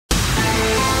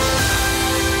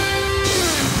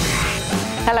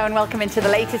Hello and welcome into the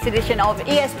latest edition of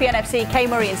ESPN FC. Kay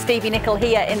Murray and Stevie Nicol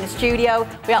here in the studio.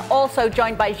 We are also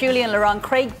joined by Julien Laurens,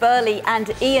 Craig Burley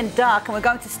and Ian Darke, and we're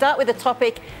going to start with a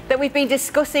topic that we've been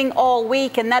discussing all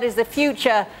week, and that is the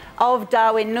future of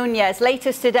Darwin Nunez.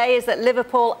 Latest today is that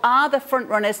Liverpool are the front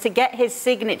runners to get his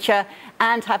signature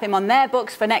and have him on their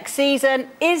books for next season.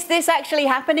 Is this actually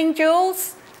happening,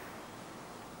 Jules?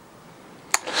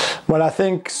 Well, I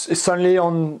think it's certainly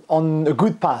on a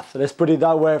good path. Let's put it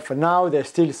that way. For now, there's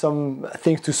still some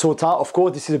things to sort out. Of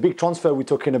course, this is a big transfer we're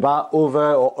talking about,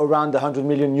 over or around the €100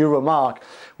 million mark,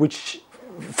 which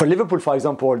for Liverpool, for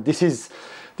example, this is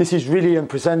really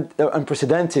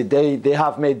unprecedented. They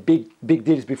have made big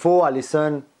deals before.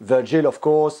 Alisson, Virgil, of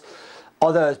course,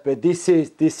 others, but this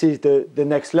is the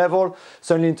next level,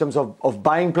 certainly in terms of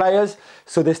buying players.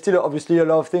 So there's still obviously a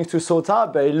lot of things to sort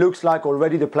out, but it looks like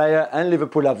already the player and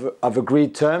Liverpool have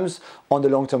agreed terms on the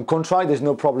long-term contract. There's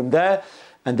no problem there.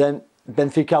 And then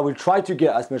Benfica will try to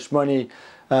get as much money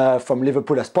from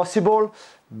Liverpool as possible,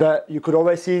 but you can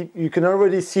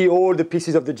already see all the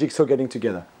pieces of the jigsaw getting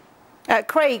together.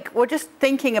 Craig, we're just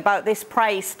thinking about this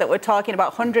price that we're talking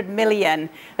about, 100 million,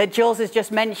 that Jules has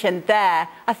just mentioned there.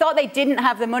 I thought they didn't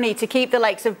have the money to keep the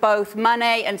likes of both Mane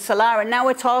and Salah, and now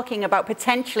we're talking about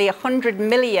potentially 100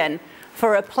 million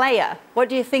for a player. What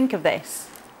do you think of this?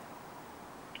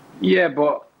 Yeah,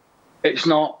 but it's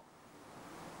not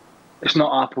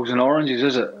apples and oranges,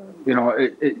 is it? You know,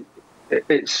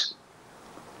 it's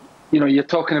you know, you're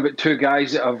talking about two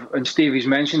guys that have, and Stevie's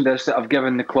mentioned this, that have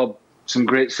given the club some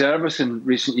great service in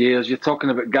recent years. You're talking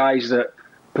about guys that,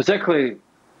 particularly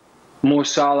Mo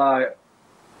Salah,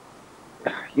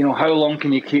 you know, how long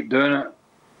can you keep doing it?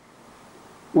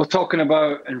 We're talking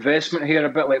about investment here, a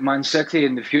bit like Man City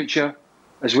in the future,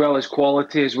 as well as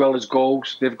quality, as well as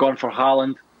goals. They've gone for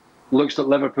Haaland. Looks like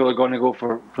Liverpool are going to go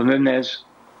for Nunez.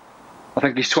 I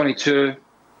think he's 22,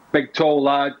 big, tall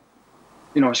lad.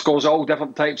 You know, scores all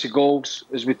different types of goals,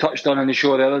 as we touched on in the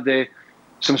show the other day.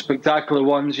 Some spectacular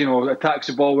ones, you know, attacks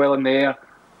the ball well in the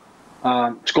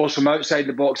air, scores from outside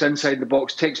the box, inside the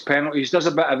box, takes penalties, does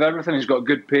a bit of everything. He's got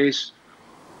good pace.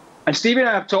 And Stevie and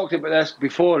I have talked about this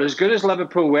before. As good as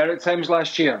Liverpool were at times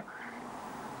last year,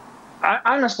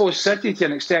 and I suppose City to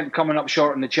an extent coming up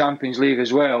short in the Champions League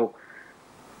as well,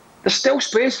 there's still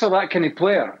space for that kind of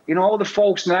player. You know, all the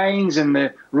false nines and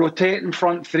the rotating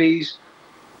front threes.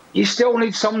 You still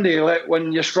need somebody, like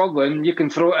when you're struggling, you can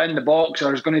throw it in the box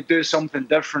or is going to do something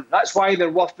different. That's why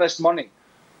they're worth this money.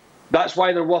 That's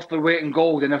why they're worth their weight in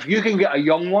gold. And if you can get a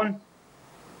young one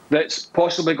that's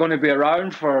possibly going to be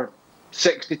around for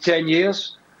 6 to 10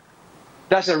 years,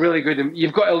 that's a really good...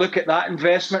 You've got to look at that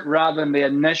investment rather than the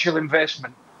initial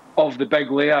investment of the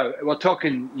big layout. We're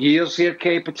talking years here,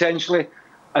 Kay, potentially.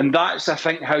 And that's, I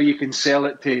think, how you can sell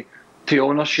it to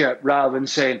ownership rather than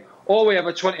saying, oh, we have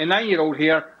a 29-year-old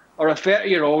here, or a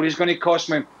 30-year-old, he's going to cost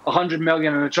me 100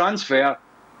 million in a transfer.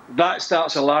 That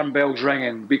starts alarm bells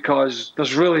ringing, because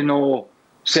there's really no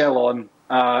sell-on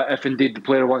if indeed the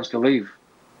player wants to leave.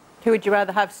 Who would you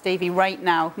rather have, Stevie, right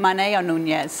now, Mane or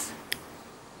Nunez?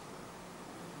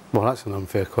 Well, that's an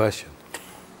unfair question.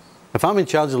 If I'm in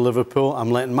charge of Liverpool,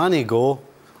 I'm letting Mane go.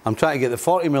 I'm trying to get the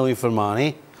 40 million for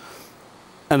Mane.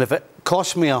 And if it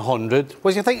costs me 100,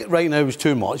 which I think right now is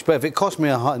too much, but if it costs me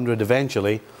 100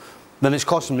 eventually, then it's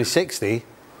costing me 60.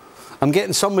 I'm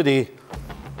getting somebody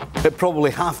at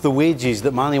probably half the wages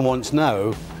that Mane wants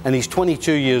now, and he's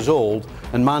 22 years old,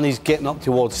 and Mane's getting up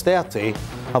towards 30.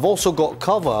 I've also got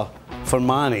cover for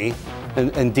Mane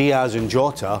and Diaz and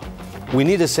Jota. We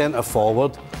need a centre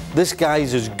forward. This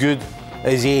guy's as good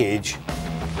as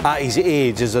at his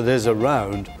age as it is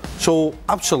around. So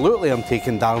absolutely I'm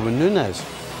taking Darwin Nunez.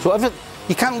 So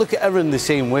you can't look at everything the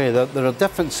same way. There are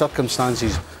different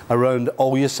circumstances around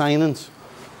all your signings.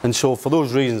 And so for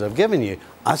those reasons I've given you,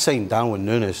 I sign Darwin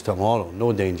Nunez tomorrow,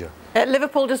 no danger.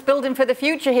 Liverpool just building for the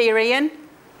future here, Ian.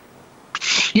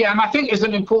 Yeah, and I think there's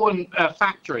an important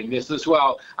factor in this as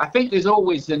well. I think there's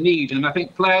always the need, and I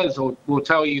think players will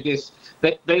tell you this,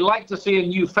 that they like to see a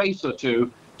new face or two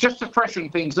just to freshen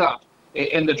things up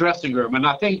in the dressing room. And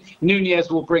I think Nunez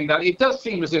will bring that. It does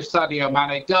seem as if Sadio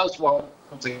Mane does want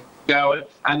to go,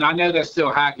 and I know they're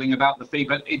still haggling about the fee,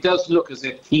 but it does look as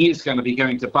if he is going to be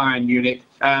going to Bayern Munich.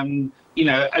 You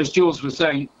know, as Jules was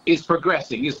saying, it's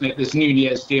progressing, isn't it, this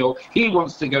Nunez deal? He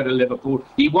wants to go to Liverpool.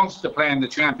 He wants to play in the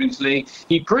Champions League.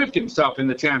 He proved himself in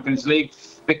the Champions League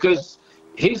because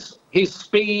his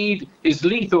speed, his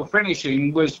lethal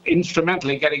finishing was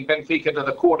instrumental in getting Benfica to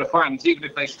the quarterfinals, even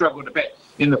if they struggled a bit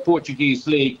in the Portuguese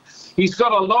league. He's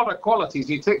got a lot of qualities.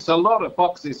 He ticks a lot of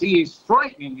boxes. He is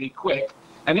frighteningly quick.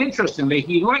 And interestingly,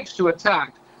 he likes to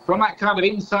attack from that kind of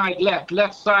inside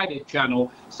left-sided channel,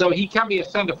 so he can be a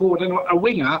centre forward and a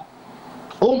winger,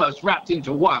 almost wrapped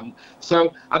into one.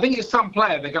 So I think it's some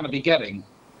player they're going to be getting.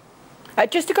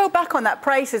 Just to go back on that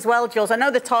price as well, Jules, I know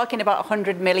they're talking about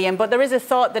 100 million, but there is a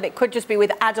thought that it could just be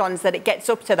with add-ons that it gets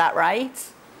up to that, right?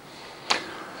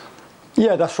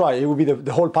 Yeah, that's right. It will be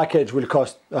the whole package will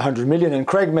cost 100 million. And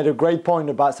Craig made a great point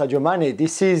about Sadio Mane.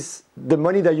 This is the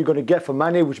money that you're going to get for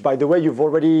Mane, which, by the way,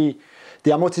 the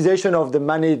amortization of the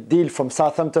Mane deal from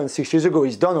Southampton 6 years ago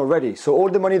is done already. So all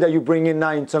the money that you bring in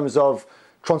now in terms of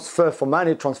transfer for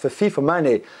Mane, transfer fee for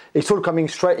Mane, it's all coming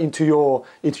straight into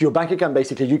your bank account.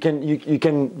 Basically, you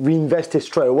can reinvest it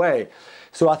straight away.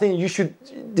 So I think you should.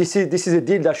 This is a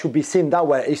deal that should be seen that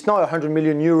way. It's not 100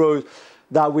 million euros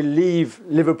that will leave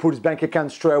Liverpool's bank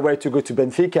account straight away to go to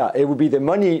Benfica. It will be the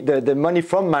money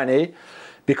from Mane,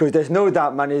 because there's no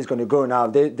doubt Mane is going to go now.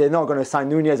 They're not going to sign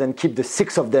Nunez and keep the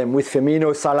 6 of them with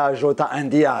Firmino, Salah, Jota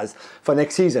and Diaz for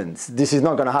next season. This is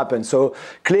not going to happen. So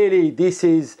clearly this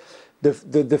is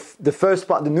the first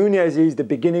part. The Nunez is the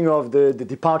beginning of the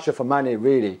departure for Mane,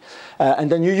 really.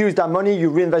 And then you use that money, you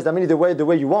reinvest that money the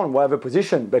way you want, whatever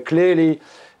position. But clearly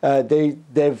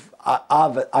they've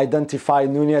identified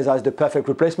Nunez as the perfect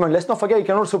replacement. Let's not forget, he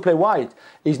can also play wide.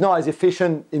 He's not as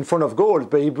efficient in front of goals,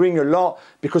 but he brings a lot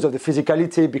because of the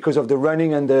physicality, because of the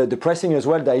running and the pressing as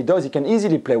well that he does. He can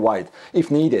easily play wide if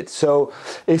needed. So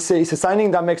it's a signing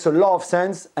that makes a lot of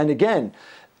sense. And again,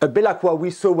 a bit like what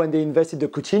we saw when they invested the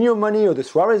Coutinho money or the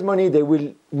Suarez money, they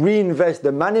will reinvest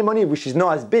the Mane money, which is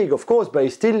not as big, of course, but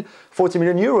it's still 40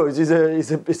 million euros.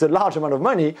 It's a large amount of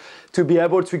money to be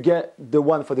able to get the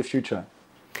one for the future.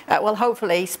 Well,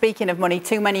 hopefully, speaking of money,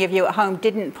 too many of you at home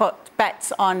didn't put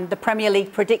bets on the Premier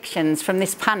League predictions from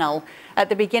this panel at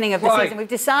the beginning of the season. We've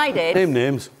decided... Name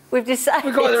names. We've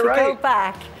decided to go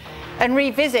back and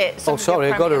revisit some of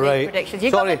the Premier League predictions.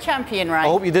 You got the champion right. I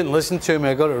hope you didn't listen to me.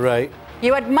 I got it right.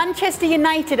 You had Manchester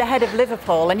United ahead of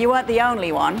Liverpool, and you weren't the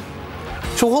only one.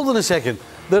 So hold on a second.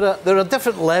 There are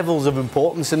different levels of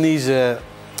importance in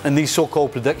these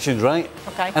so-called predictions, right?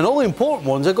 Okay. And all the important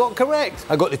ones I got correct.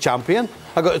 I got the champion,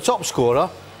 I got the top scorer,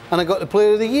 and I got the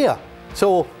player of the year.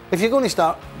 So if you're going to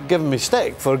start giving me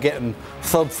stick for getting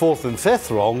 3rd, 4th, and 5th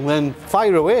wrong, then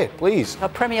fire away, please. A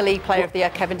Premier League player of the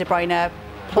year, Kevin De Bruyne.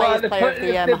 Player of the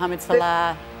year, Mohamed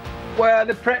Salah. Well,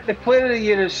 the player of the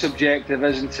year is subjective,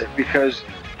 isn't it? Because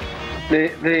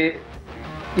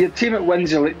your team that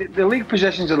wins the league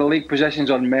positions are the league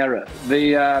positions on merit.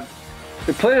 The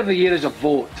player of the year is a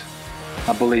vote,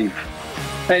 I believe.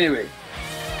 Anyway,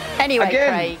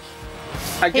 Craig.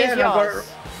 Again,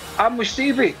 I'm with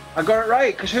Stevie. I got it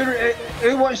right, because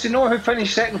who wants to know who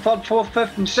finished 2nd, 3rd, 4th,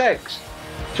 5th, and 6th?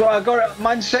 So I got it.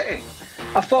 Man City.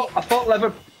 I thought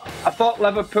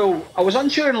Liverpool. I was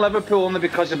unsure in Liverpool only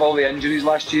because of all the injuries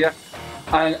last year,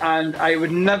 and I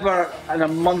would never, in a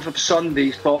month of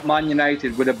Sundays, thought Man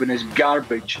United would have been as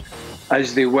garbage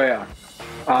as they were.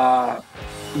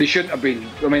 They shouldn't have been.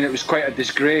 I mean, it was quite a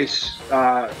disgrace,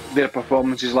 their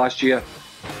performances last year,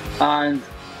 and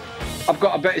I've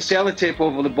got a bit of sellotape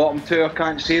over the bottom too. I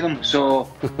can't see them, so.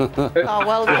 Oh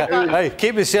well. Hey,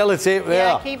 keep the sellotape there.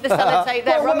 Yeah, keep the sellotape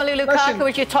there. Well, Romelu Lukaku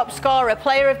is your top scorer.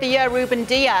 Player of the year, Ruben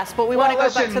Diaz. But we want to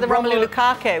go back to the Romelu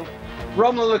Lukaku.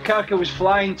 Romelu Lukaku was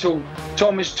flying till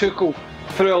Thomas Tuchel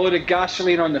threw a load of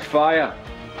gasoline on the fire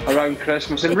around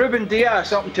Christmas, and Ruben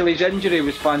Diaz, up until his injury,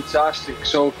 was fantastic.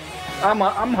 So I'm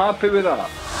happy with that.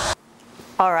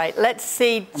 All right, let's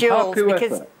see Jules,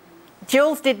 because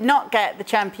Jules did not get the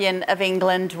champion of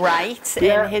England right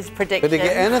in his prediction. Did he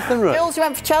get anything right? Jules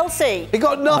went for Chelsea. He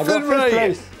got nothing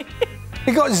right.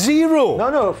 He got 0.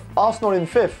 No, Arsenal in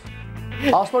 5th.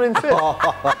 Arsenal in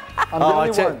 5th. I'm the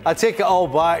only one. I take it all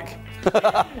back.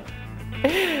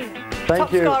 Top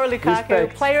scorer Lukaku,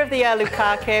 respect. Player of the year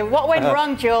Lukaku. What went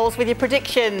wrong, Jules, with your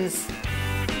predictions?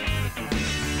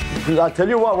 I'll tell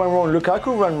you what went wrong.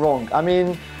 Lukaku went wrong. I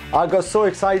mean, I got so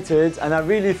excited, and I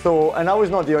really thought, and I was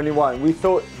not the only one, we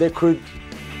thought they could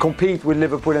compete with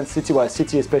Liverpool and City, well,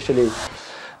 City especially.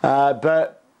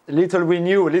 But little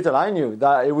I knew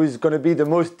that it was going to be the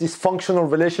most dysfunctional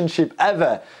relationship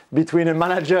ever between a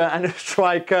manager and a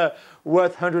striker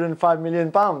worth £105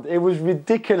 million. It was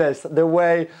ridiculous the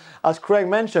way, as Craig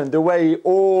mentioned, the way it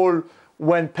all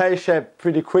went pear-shaped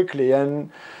pretty quickly.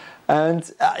 And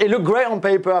it looked great on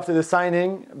paper after the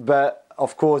signing, but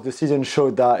of course, the season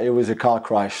showed that it was a car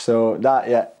crash. So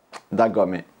that got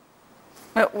me.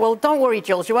 Well, don't worry,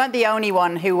 Jules. You weren't the only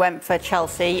one who went for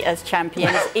Chelsea as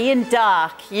champions. Ian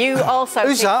Dark, you also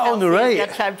Who's that on the right? Your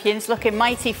champions, looking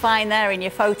mighty fine there in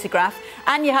your photograph.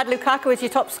 And you had Lukaku as your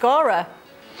top scorer.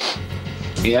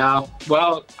 Yeah,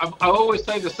 well, I always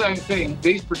say the same thing.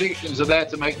 These predictions are there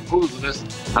to make fools of us.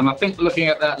 And I think looking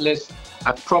at that list,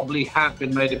 I probably have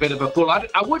been made a bit of a fool. I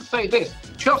would say this.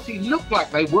 Chelsea looked like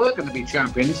they were going to be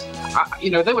champions. You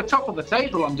know, they were top of the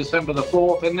table on December the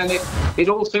 4th, and then it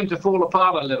all seemed to fall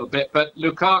apart a little bit. But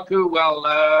Lukaku,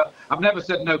 well, I've never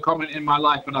said no comment in my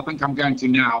life, but I think I'm going to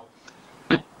now.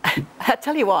 I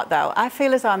tell you what, though, I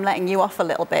feel as though I'm letting you off a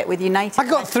little bit with United. I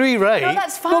got 3 right. No,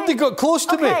 that's fine. Nobody got close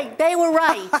to me. Okay, they were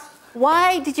right.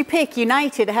 Why did you pick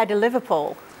United ahead of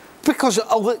Liverpool? Because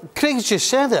Craig's just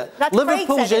said it. That's Liverpool's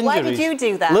Craig said it. injuries. Why did you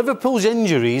do that? Liverpool's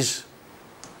injuries,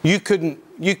 you couldn't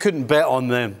bet on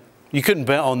them. You couldn't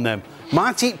bet on them.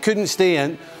 Matip couldn't stay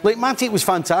in. Like, Matip was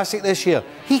fantastic this year.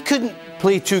 He couldn't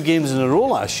play 2 games in a row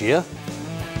last year.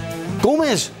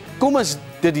 Gomez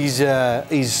did his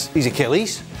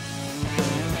Achilles.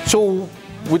 So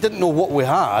we didn't know what we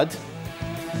had.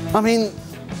 I mean,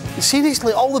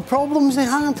 seriously, all the problems they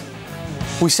had.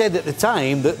 We said at the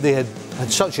time that they had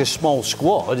such a small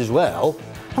squad as well.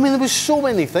 I mean, there was so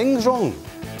many things wrong.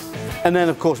 And then,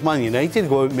 of course, Man United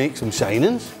go out and make some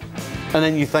signings. And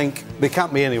then you think, they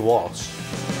can't be any worse.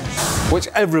 Which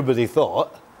everybody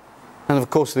thought. And, of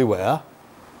course, they were.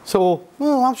 So,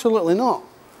 well, absolutely not.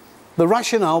 The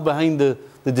rationale behind the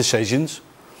decisions,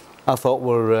 I thought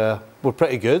were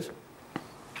pretty good.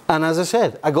 And as I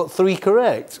said, I got 3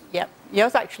 correct. Yep.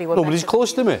 Yours actually were. Nobody's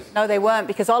close to me. No, they weren't,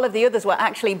 because all of the others were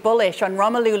actually bullish on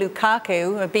Romelu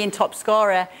Lukaku being top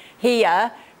scorer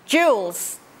here.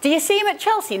 Jules, do you see him at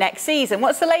Chelsea next season?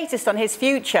 What's the latest on his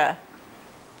future?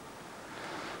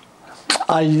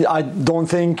 I don't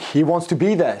think he wants to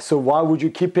be there. So why would you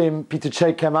keep him? Peter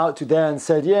Cech came out today and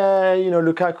said, yeah, you know,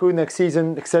 Lukaku next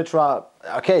season, etc.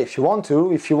 Okay, if you want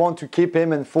to keep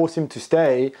him and force him to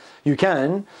stay, you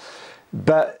can.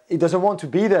 But he doesn't want to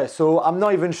be there. So I'm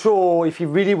not even sure if he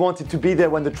really wanted to be there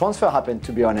when the transfer happened,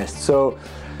 to be honest. So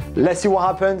let's see what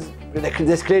happens.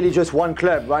 There's clearly just one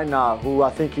club right now who I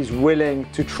think is willing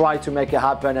to try to make it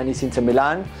happen, and it's Inter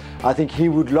Milan. I think he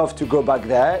would love to go back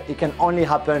there. It can only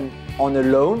happen on a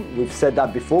loan. We've said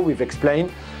that before, we've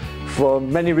explained, for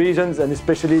many reasons, and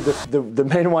especially the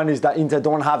main one is that Inter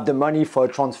don't have the money for a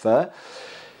transfer.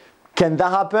 Can that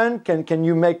happen? Can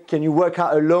you work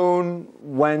out a loan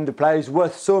when the player is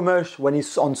worth so much, when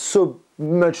he's on so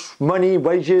much money,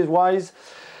 wages-wise?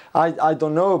 I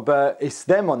don't know, but it's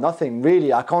them or nothing,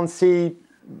 really. I can't see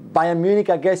Bayern Munich.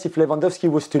 I guess if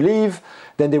Lewandowski was to leave,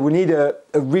 then they would need a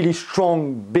really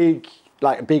strong, big,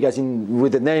 like big as in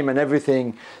with the name and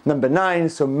everything, number 9.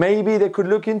 So maybe they could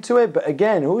look into it. But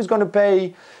again, who's going to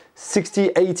pay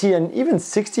 60, 80, and even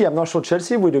 60? I'm not sure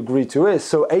Chelsea would agree to it.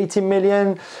 So 80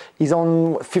 million, he's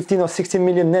on 15 or 16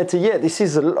 million net a year. This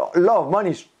is a lot of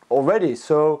money already.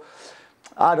 So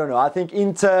I don't know. I think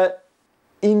Inter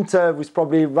was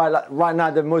probably right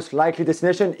now the most likely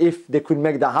destination if they could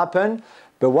make that happen.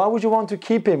 But why would you want to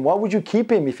keep him? Why would you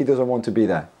keep him if he doesn't want to be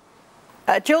there?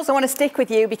 Jules, I want to stick with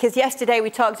you because yesterday we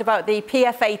talked about the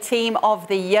PFA Team of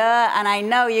the Year, and I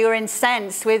know you were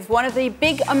incensed with one of the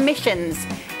big omissions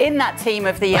in that Team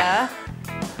of the Year.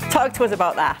 Talk to us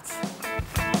about that.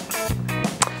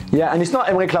 Yeah, and it's not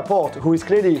Aymeric Laporte, who is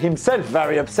clearly himself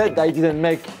very upset that he didn't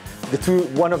make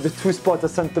one of the 2 spots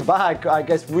at centre back. I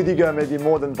guess Rudiger maybe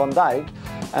more than Van Dijk,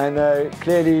 and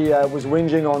clearly was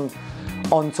whinging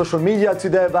on social media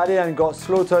today about it and got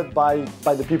slaughtered by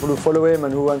the people who follow him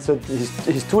and who answered his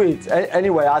tweets.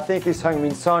 Anyway, I think it's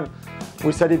Heung-min Son.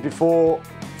 We said it before.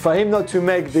 For him not to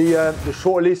make the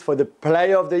short list for the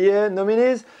Player of the Year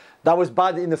nominees, that was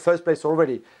bad in the first place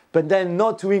already. But then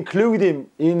not to include him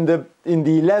in the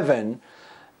 11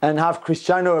 and have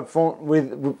Cristiano up front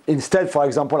with instead, for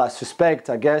example, I suspect,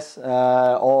 I guess,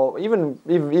 or even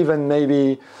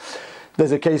maybe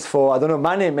there's a case for, I don't know,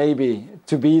 Mane maybe,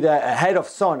 to be there ahead of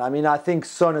Son. I mean, I think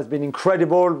Son has been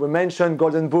incredible. We mentioned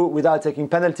Golden Boot without taking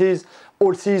penalties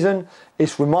all season.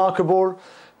 It's remarkable,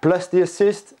 plus the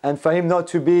assist. And for him not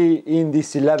to be in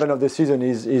this 11 of the season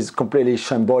is completely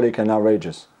shambolic and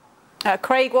outrageous.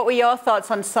 Craig, what were your thoughts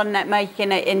on Son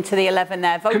making it into the 11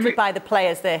 there? Voted by the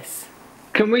players, this.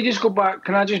 Can we just go back?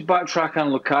 Can I just backtrack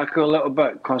on Lukaku a little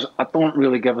bit? Because I don't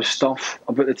really give a stuff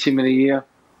about the Team of the Year,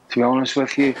 to be honest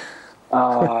with you.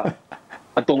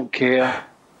 I don't care.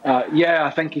 Yeah,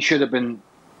 I think he should have been.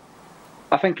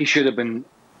 I think he should have been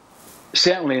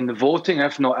certainly in the voting,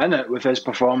 if not in it, with his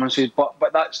performances. But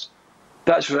that's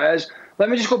what it is. Let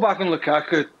me just go back on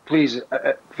Lukaku, please,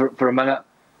 for a minute.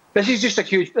 This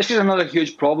is another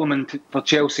huge problem for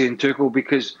Chelsea and Tuchel,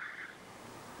 because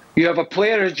you have a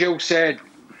player, as Jill said,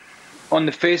 on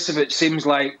the face of it, seems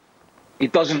like he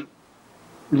doesn't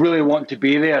really want to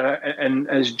be there. And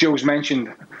as Jules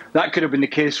mentioned, that could have been the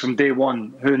case from day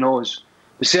one. Who knows?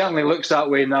 It certainly looks that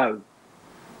way now.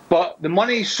 But the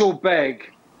money's so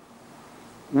big,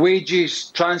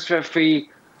 wages, transfer fee,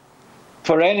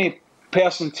 for any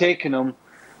person taking him,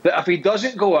 that if he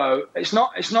doesn't go out, it's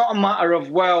not a matter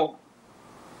of, well,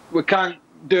 we can't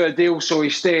do a deal so he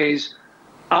stays,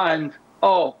 and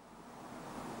butter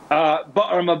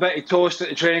him a bit of toast at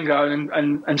the training ground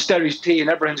and stir his tea and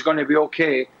everything's going to be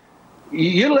okay.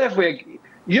 You're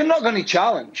not going to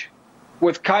challenge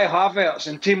with Kai Havertz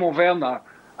and Timo Werner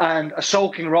and a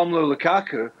sulking Romelu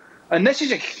Lukaku. And this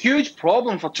is a huge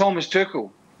problem for Thomas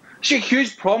Tuchel. It's a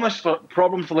huge problem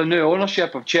for the new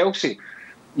ownership of Chelsea.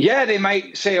 Yeah, they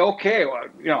might say, okay,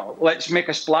 well, let's make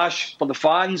a splash for the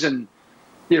fans, and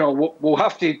we'll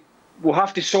have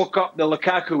to soak up the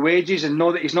Lukaku wages and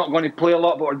know that he's not going to play a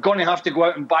lot, but we're going to have to go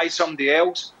out and buy somebody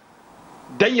else.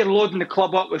 Then you're loading the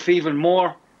club up with even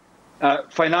more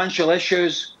financial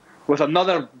issues, with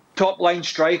another top-line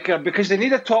striker, because they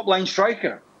need a top-line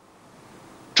striker.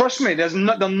 Trust me,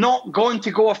 they're not going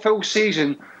to go a full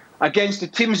season against the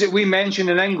teams that we mentioned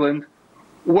in England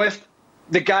with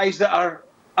the guys that are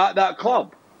at that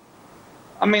club.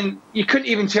 I mean, you couldn't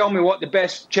even tell me what the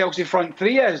best Chelsea front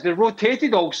three is. They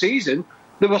rotated all season.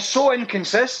 They were so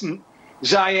inconsistent.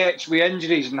 Ziyech with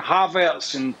injuries, and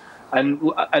Havertz and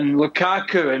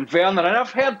Lukaku and Werner. And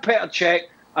I've heard Petr Cech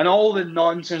and all the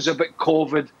nonsense about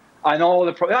COVID and all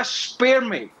the that's spare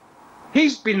me.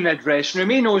 He's been in the dressing room.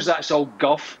 He knows that's all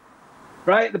guff,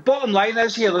 right? The bottom line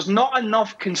is here, there's not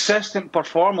enough consistent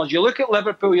performers. You look at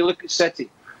Liverpool, you look at City.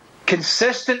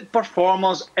 Consistent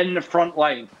performers in the front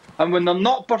line. And when they're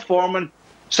not performing,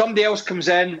 somebody else comes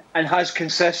in and has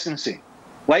consistency.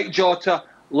 Like Jota,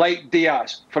 like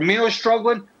Diaz. Firmino's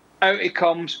struggling, out he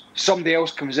comes, somebody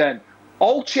else comes in.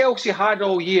 All Chelsea had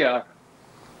all year,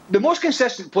 the most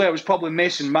consistent player was probably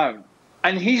Mason Mount.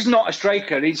 And he's not a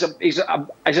striker, he's an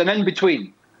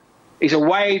in-between. He's a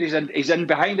wide, he's in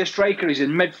behind the striker, he's in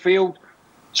midfield.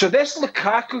 So this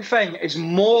Lukaku thing is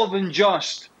more than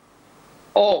just,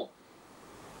 how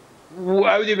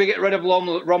do we get rid of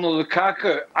Romelu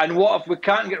Lukaku? And what if we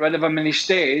can't get rid of him and he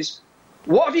stays?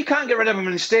 What if you can't get rid of him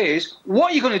and he stays?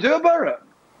 What are you going to do about it?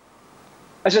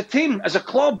 As a team, as a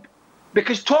club?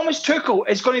 Because Thomas Tuchel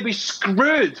is going to be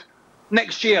screwed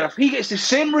next year if he gets the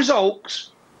same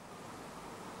results,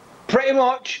 pretty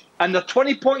much, and they're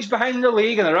 20 points behind the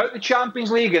league and they're out the Champions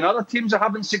League and other teams are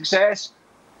having success.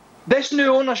 This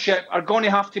new ownership are going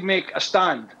to have to make a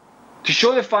stand to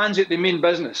show the fans that they mean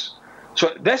business.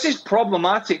 So this is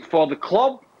problematic for the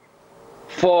club,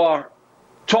 for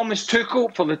Thomas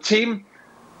Tuchel, for the team.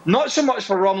 Not so much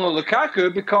for Romelu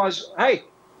Lukaku because, hey,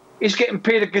 he's getting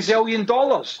paid $1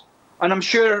 gazillion. And I'm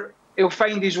sure he'll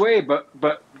find his way.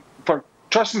 But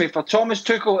trust me, for Thomas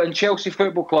Tuchel and Chelsea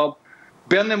Football Club,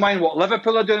 bearing in mind what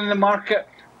Liverpool are doing in the market,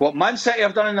 what Man City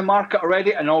have done in the market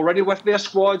already, and already with their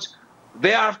squads,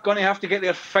 they are going to have to get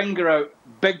their finger out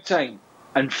big time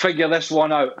and figure this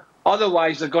one out.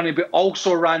 Otherwise, they're going to be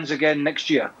also rans again next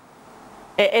year.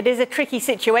 It is a tricky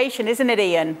situation, isn't it,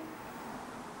 Ian?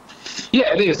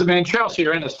 Yeah, it is. I mean, Chelsea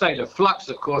are in a state of flux,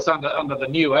 of course, under the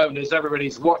new owners.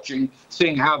 Everybody's watching,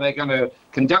 seeing how they're going to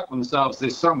conduct themselves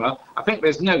this summer. I think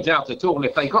there's no doubt at all,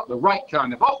 if they got the right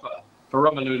kind of offer for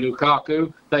Romelu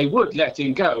Lukaku, they would let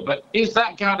him go. But is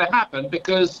that going to happen?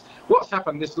 Because what's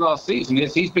happened this last season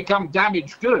is he's become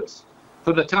damaged goods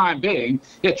for the time being.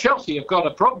 Yeah, Chelsea have got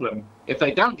a problem. If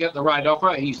they don't get the right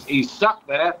offer, he's stuck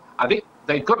there. I think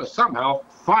they've got to somehow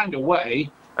find a way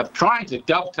of trying to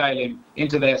dovetail him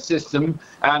into their system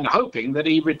and hoping that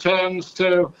he returns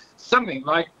to something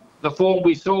like the form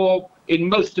we saw in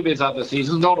most of his other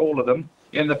seasons, not all of them,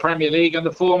 in the Premier League, and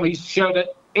the form he's showed at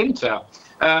Inter.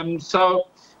 So,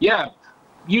 yeah,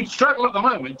 you'd struggle at the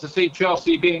moment to see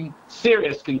Chelsea being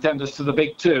serious contenders to the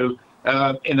big two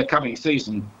in the coming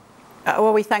season.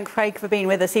 Well, we thank Craig for being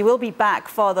with us. He will be back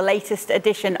for the latest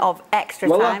edition of Extra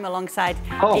Time alongside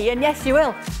Ian. Yes, you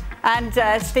will.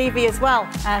 And Stevie as well.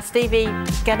 Stevie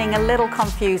getting a little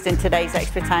confused in today's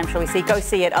Extra Time, shall we see? Go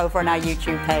see it over on our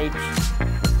YouTube page.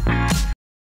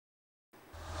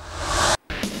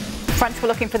 France were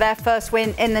looking for their first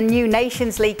win in the new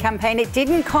Nations League campaign. It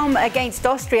didn't come against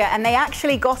Austria, and they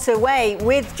actually got away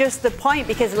with just the point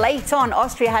because late on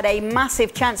Austria had a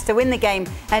massive chance to win the game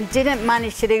and didn't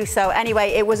manage to do so. Anyway,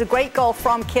 it was a great goal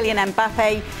from Kylian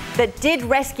Mbappe that did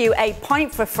rescue a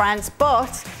point for France,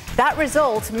 but that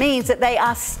result means that they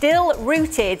are still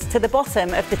rooted to the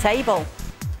bottom of the table.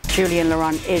 Julien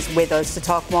Laurens is with us to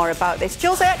talk more about this.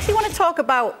 Jules, I actually want to talk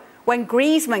about when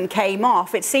Griezmann came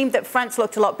off. It seemed that France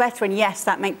looked a lot better, and yes,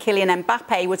 that meant Kylian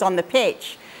Mbappe was on the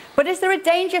pitch. But is there a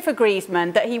danger for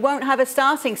Griezmann that he won't have a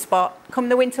starting spot come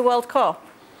the Winter World Cup?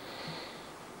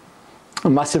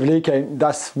 Massively, Kane.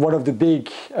 That's one of the big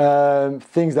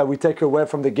things that we take away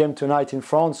from the game tonight in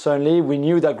France. Certainly, we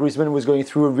knew that Griezmann was going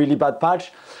through a really bad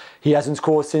patch. He hasn't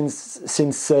scored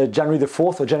since January the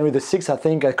 4th or January the 6th, I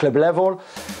think, at club level.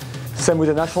 Same with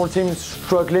the national team,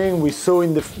 struggling. We saw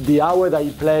in the hour that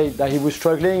he played that he was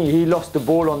struggling. He lost the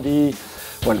ball on the,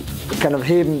 well, kind of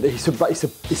him. It's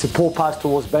a poor pass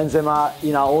towards Benzema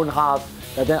in our own half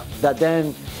that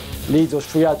then leads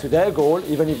Austria to their goal,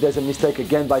 even if there's a mistake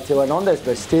again by Theo Hernandez,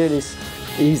 but still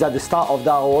he's at the start of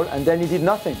that goal, and then he did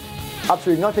nothing.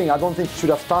 Absolutely nothing. I don't think he should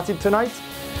have started tonight,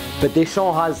 but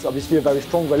Deschamps has obviously a very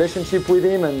strong relationship with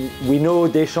him, and we know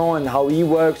Deschamps and how he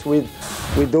works with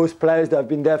those players that have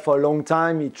been there for a long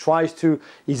time.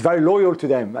 He's very loyal to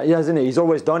them, hasn't he? He's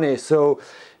always done it. So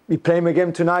we play him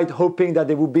again tonight, hoping that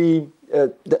there will be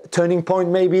the turning point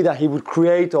maybe that he would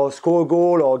create or score a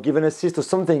goal or give an assist or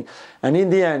something. And in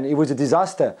the end, it was a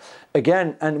disaster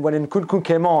again. And when Nkunku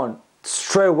came on,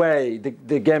 straight away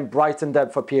the game brightened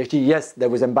up for PSG. Yes, there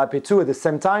was Mbappe too at the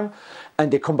same time, and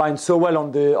they combined so well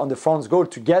on the France goal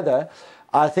together.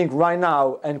 I think right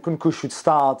now Nkunku should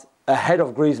start ahead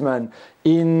of Griezmann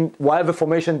in whatever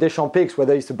formation Deschamps picks,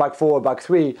 whether it's a back four or back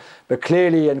three. But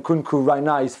clearly Nkunku right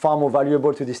now is far more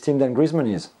valuable to this team than Griezmann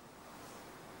is.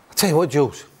 I tell you what,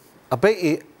 Jules, I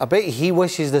bet he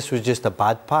wishes this was just a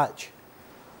bad patch.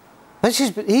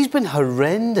 He's been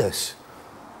horrendous.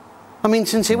 I mean,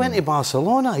 since he went to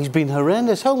Barcelona, he's been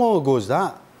horrendous. How long ago is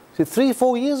that? Is it 3 or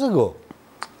 4 years ago?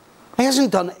 He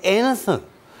hasn't done anything.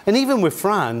 And even with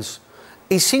France,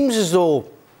 he seems as though,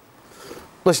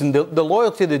 listen, the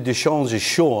loyalty that Deschamps has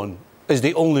shown is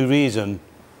the only reason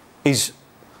he's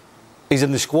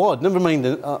in the squad, never mind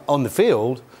on the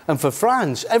field. And for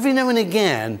France, every now and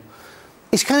again,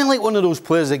 he's kind of like one of those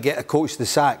players that get a coach the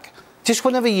sack. Just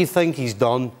whenever you think he's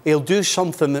done, he'll do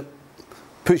something that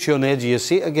puts you on the edge of your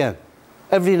seat again.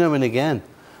 Every now and again.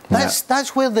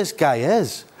 That's where this guy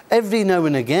is. Every now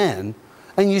and again.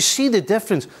 And you see the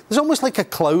difference. There's almost like a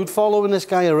cloud following this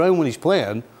guy around when he's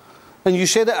playing. And you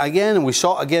said it again, and we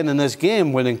saw it again in this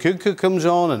game when Nkunku comes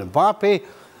on and Mbappe,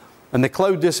 and the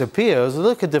cloud disappears.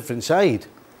 Look, a different side.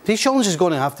 Deschamps is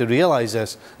going to have to realise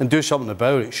this and do something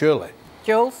about it, surely.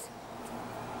 Jules?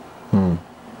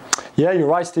 Yeah, you're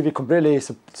right, Stevie, completely. It's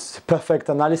a perfect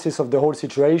analysis of the whole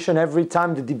situation. Every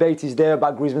time the debate is there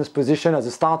about Griezmann's position as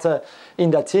a starter in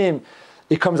that team,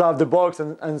 he comes out of the box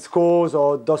and scores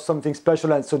or does something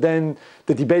special. And so then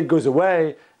the debate goes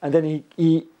away, and then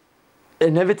he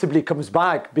inevitably comes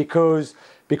back because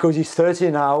he's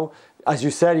 30 now. As you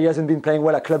said, he hasn't been playing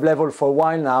well at club level for a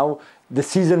while now. The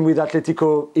season with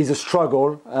Atletico is a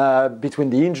struggle between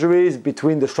the injuries,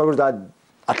 between the struggles that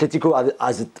Atletico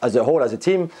as a whole, as a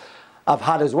team, have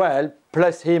had as well,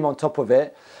 plus him on top of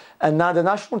it. And now the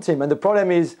national team. And the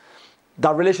problem is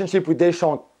that relationship with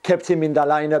Deschamps kept him in that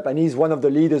lineup, and he's one of the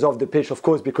leaders of the pitch, of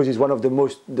course, because he's one of the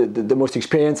most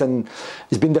experienced and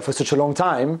he's been there for such a long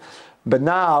time. But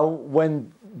now,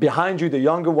 when behind you the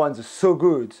younger ones are so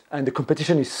good and the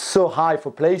competition is so high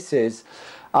for places,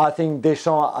 I think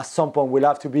Deschamps at some point will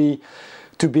have to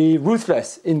be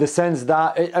ruthless in the sense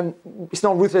that, and it's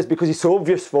not ruthless because it's so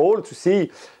obvious for all to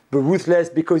see, but ruthless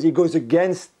because he goes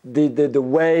against the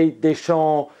way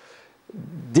Deschamps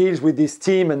deals with this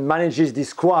team and manages these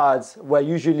squads, where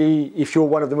usually if you're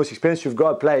one of the most experienced, you've got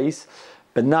a place,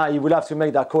 but now he will have to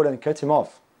make that call and cut him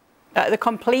off. The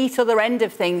complete other end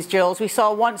of things, Jules, we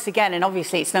saw once again, and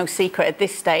obviously it's no secret at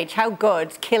this stage, how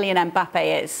good Kylian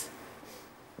Mbappe is.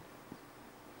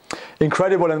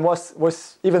 Incredible. And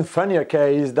what's even funnier,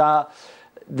 Kay, is that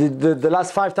the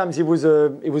last 5 times he was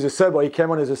a sub, or he came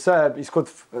on as a sub,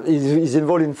 he's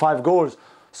involved in 5 goals.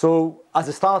 So as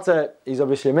a starter, he's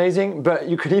obviously amazing, but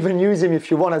you could even use him if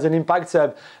you want as an impact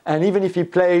sub. And even if he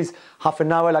plays half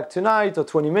an hour like tonight, or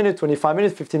 20 minutes, 25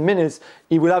 minutes, 15 minutes,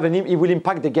 he will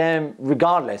impact the game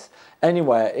regardless.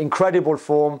 Anyway, incredible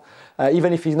form,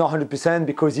 even if he's not 100%,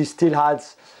 because he still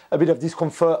has a bit of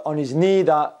discomfort on his knee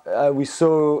that we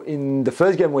saw in the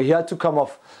first game where he had to come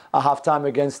off at half-time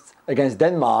against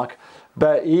Denmark.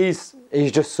 But he's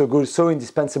just so good, so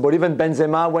indispensable. Even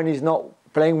Benzema, when he's not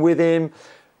playing with him,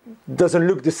 doesn't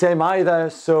look the same either.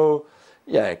 So,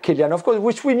 yeah, Kylian, of course,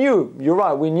 which we knew. You're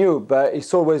right, we knew. But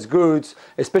it's always good,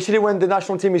 especially when the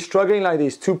national team is struggling like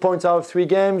this. 2 points out of 3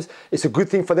 games. It's a good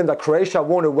thing for them that Croatia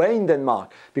won away in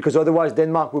Denmark, because otherwise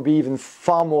Denmark would be even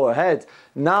far more ahead.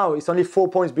 Now it's only 4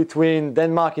 points between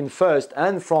Denmark in first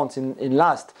and France in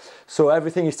last. So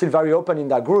everything is still very open in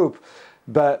that group.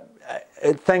 But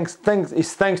it's thanks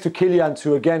to Kylian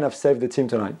to again have saved the team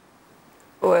tonight.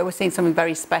 We're seeing something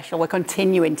very special. We're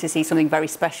continuing to see something very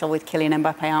special with Kylian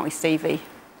Mbappe, aren't we, Stevie?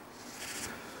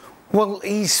 Well,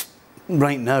 he's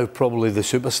right now probably the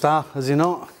superstar, is he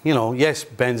not? You know, yes,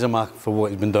 Benzema for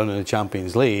what he's been done in the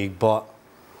Champions League, but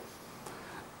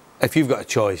if you've got a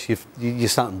choice, you're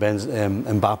starting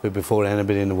Mbappe before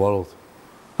anybody in the world.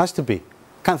 Has to be.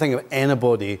 Can't think of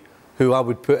anybody who I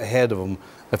would put ahead of him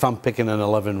if I'm picking an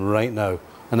 11 right now,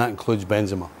 and that includes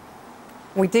Benzema.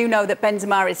 We do know that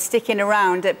Benzema is sticking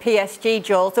around at PSG,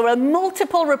 Jules. There were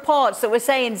multiple reports that were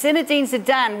saying Zinedine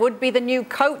Zidane would be the new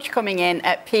coach coming in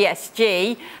at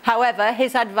PSG. However,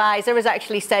 his advisor has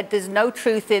actually said there's no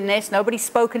truth in this. Nobody's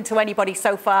spoken to anybody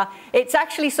so far. It's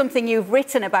actually something you've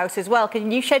written about as well. Can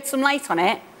you shed some light on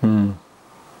it?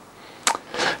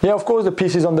 Yeah, of course, the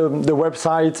piece is on the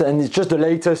website, and it's just the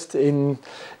latest in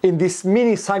this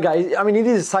mini saga. I mean, it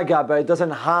is a saga, but it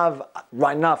doesn't have,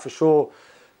 right now, for sure,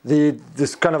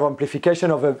 this kind of amplification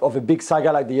of a big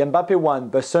saga like the Mbappe one.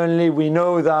 But certainly we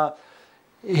know that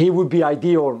he would be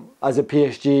ideal as a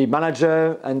PSG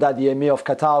manager, and that the Emir of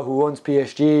Qatar, who owns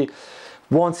PSG,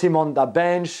 wants him on that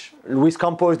bench. Luis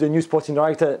Campos, the new sporting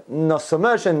director, not so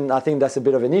much, and I think that's a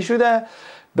bit of an issue there.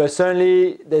 But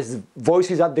certainly there's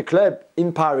voices at the club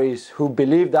in Paris who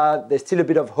believe that there's still a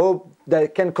bit of hope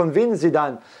that can convince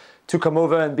Zidane to come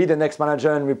over and be the next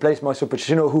manager and replace Mauricio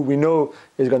Pochettino, who we know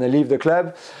is going to leave the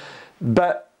club.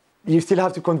 But you still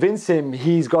have to convince him.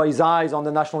 He's got his eyes on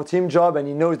the national team job, and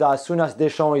he knows that as soon as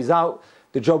Deschamps is out,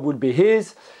 the job will be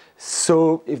his.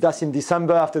 So if that's in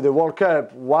December after the World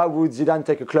Cup, why would Zidane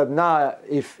take a club now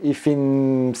if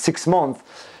in 6 months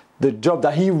the job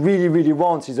that he really, really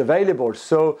wants is available?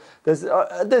 So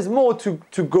there's more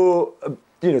to go,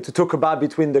 to talk about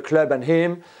between the club and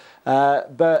him.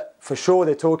 But for sure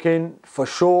they're talking. For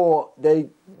sure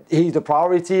he's the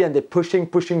priority, and they're pushing.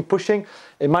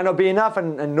 It might not be enough,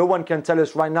 and no one can tell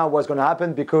us right now what's going to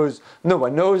happen because no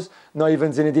one knows, not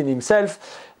even Zinedine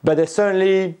himself. But there's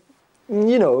certainly,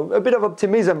 a bit of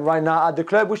optimism right now at the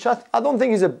club, which I don't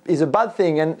think is a bad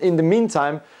thing. And in the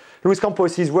meantime, Luis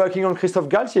Campos is working on Christophe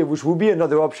Galtier, which will be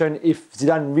another option if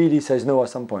Zidane really says no at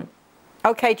some point.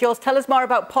 OK, Jules, tell us more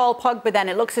about Paul Pogba then.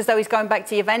 It looks as though he's going back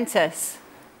to Juventus.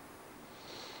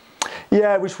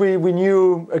 Yeah, which we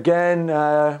knew again.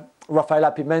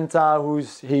 Rafaela Pimenta,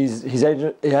 who's his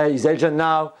agent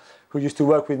now, who used to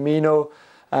work with Mino,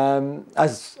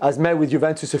 has met with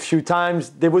Juventus a few times.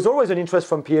 There was always an interest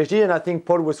from PSG, and I think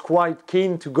Paul was quite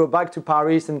keen to go back to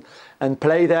Paris and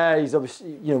play there. He's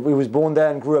obviously, he was born there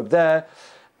and grew up there,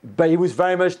 but he was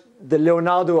very much the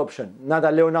Leonardo option. Now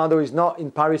that Leonardo is not in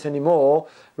Paris anymore,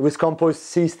 Luis Campos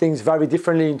sees things very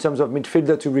differently in terms of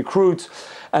midfielder to recruit,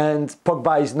 and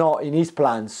Pogba is not in his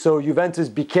plans. So Juventus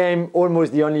became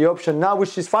almost the only option now,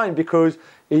 which is fine because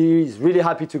he's really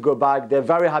happy to go back. They're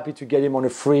very happy to get him on a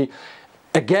free.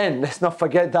 Again, let's not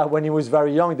forget that when he was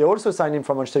very young, they also signed him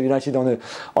from Manchester United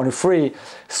on a free.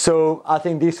 So I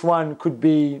think this one could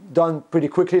be done pretty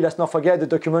quickly. Let's not forget the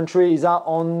documentary is out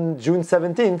on June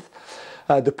 17th.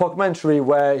 The Pogmentary,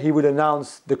 where he would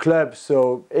announce the club,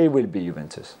 so it will be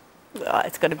Juventus. Oh,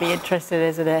 it's going to be interesting,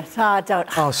 isn't it?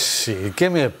 Oh, shit,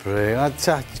 give me a break. I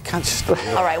can't stop.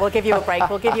 All right, we'll give you a break.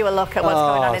 We'll give you a look at what's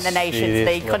going on in the Nations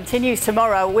League. Continues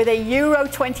tomorrow with a Euro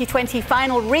 2020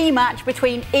 final rematch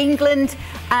between England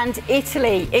and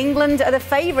Italy. England are the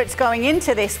favourites going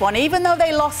into this one, even though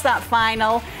they lost that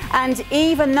final and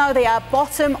even though they are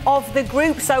bottom of the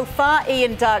group so far,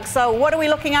 Ian Duck. So what are we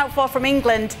looking out for from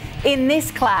England in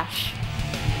this clash?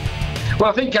 Well,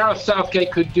 I think Gareth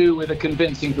Southgate could do with a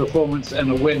convincing performance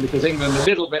and a win, because England, a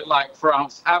little bit like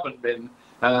France, haven't been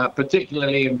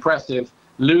particularly impressive.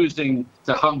 Losing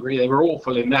to Hungary, they were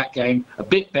awful in that game. A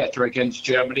bit better against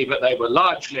Germany, but they were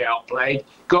largely outplayed.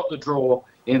 Got the draw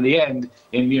in the end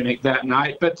in Munich that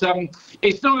night. But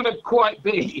it's not going to quite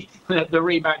be the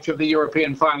rematch of the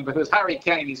European final, because Harry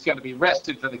Kane is going to be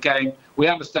rested for the game. We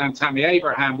understand Tammy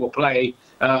Abraham will play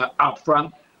up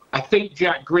front. I think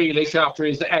Jack Grealish, after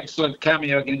his excellent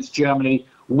cameo against Germany,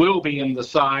 will be in the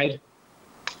side.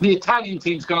 The Italian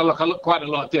team's going to look quite a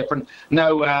lot different.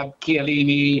 No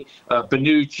Chiellini,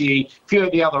 Bonucci, a few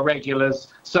of the other regulars.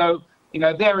 So,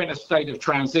 they're in a state of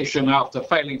transition after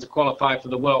failing to qualify for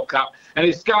the World Cup. And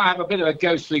it's going to have a bit of a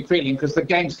ghostly feeling because the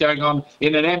game's going on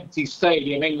in an empty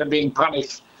stadium, England being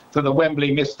punished for the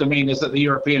Wembley misdemeanors at the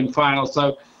European final.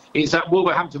 So it's at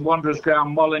Wolverhampton Wanderers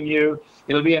ground, Molineux.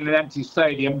 It'll be in an empty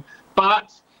stadium.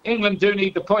 But England do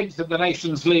need the points in the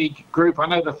Nations League group. I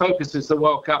know the focus is the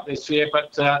World Cup this year,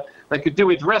 but they could do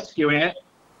with rescuing it.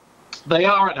 They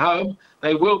are at home.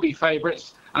 They will be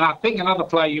favourites. And I think another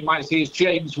player you might see is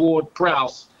James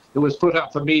Ward-Prowse, who was put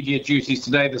up for media duties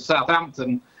today, the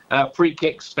Southampton free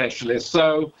kick specialist.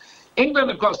 So England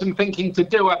have got some thinking to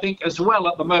do, I think, as well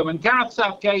at the moment. Gareth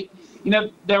Southgate, you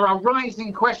know, there are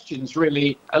rising questions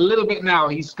really a little bit now.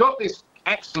 He's got this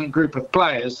excellent group of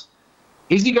players.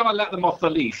 Is he going to let them off the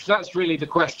leash? That's really the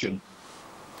question.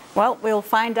 Well, we'll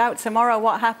find out tomorrow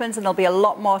what happens, and there'll be a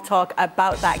lot more talk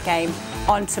about that game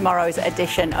on tomorrow's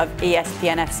edition of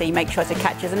ESPN FC. Make sure to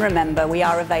catch us, and remember, we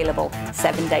are available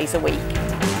 7 days a week.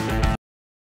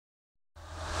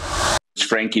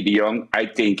 Frenkie de Jong, I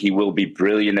think he will be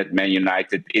brilliant at Man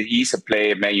United. He's a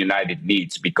player Man United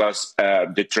needs because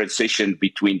the transition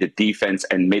between the defense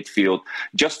and midfield,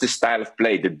 just the style of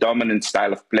play, the dominant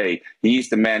style of play, he's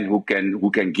the man who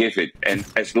can give it. And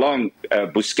as long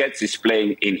Busquets is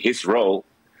playing in his role,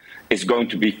 it's going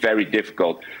to be very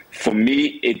difficult. For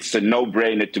me, it's a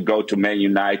no-brainer to go to Man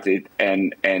United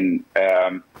and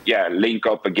link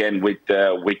up again with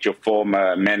your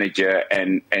former manager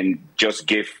and just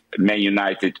give Man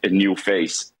United a new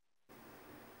face.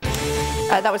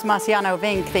 That was Marciano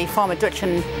Vink, the former Dutch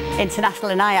and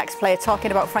international and Ajax player,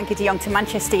 talking about Frenkie de Jong to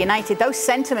Manchester United. Those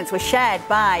sentiments were shared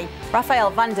by Rafael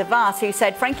van der Vaart, who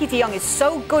said Frenkie de Jong is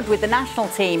so good with the national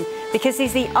team because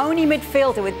he's the only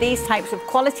midfielder with these types of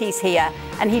qualities here,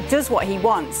 and he does what he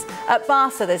wants. At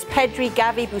Barca, there's Pedri,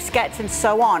 Gavi, Busquets, and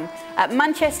so on. At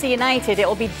Manchester United, it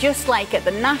will be just like at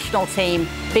the national team,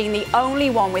 being the only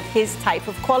one with his type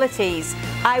of qualities.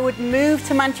 I would move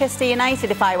to Manchester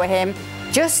United if I were him.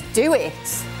 Just do it.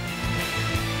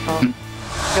 Oh.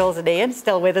 Jules and Ian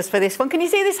still with us for this one. Can you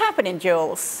see this happening,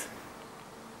 Jules?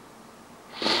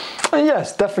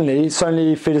 Yes, definitely. It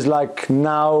certainly feels like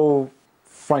now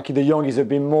Frenkie de Jong is a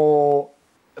bit more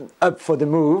up for the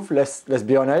move, let's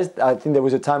be honest. I think there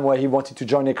was a time where he wanted to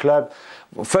join a club.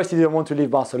 First, he didn't want to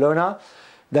leave Barcelona.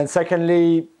 Then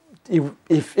secondly,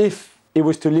 if he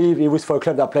was to leave, it was for a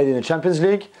club that played in the Champions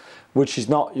League, which is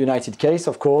not United case,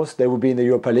 of course. They would be in the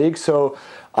Europa League. So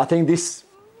I think this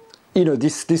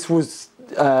was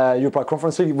Europa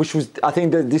Conference League, which was, I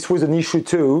think that this was an issue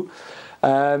too.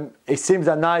 It seems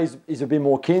that now he's a bit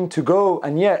more keen to go,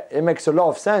 and yeah, it makes a lot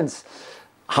of sense.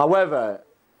 However,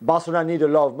 Barcelona need a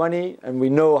lot of money, and we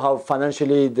know how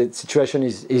financially the situation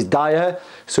is dire.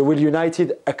 So will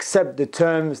United accept the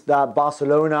terms that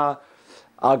Barcelona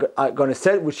are going to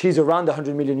set, which is around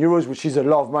 100 million euros, which is a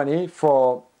lot of money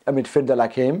for a midfielder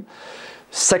like him?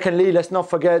 Secondly, let's not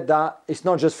forget that it's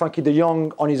not just Frenkie de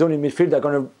Jong on his own in midfield that are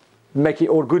going to make it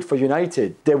all good for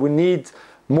United. They will need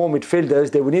more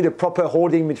midfielders. They will need a proper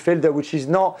holding midfielder, which is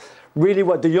not really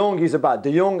what de Jong is about.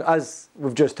 De Jong, as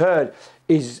we've just heard,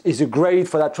 is a great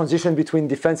for that transition between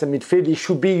defence and midfield. He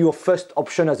should be your first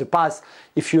option as a pass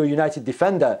if you're a United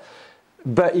defender.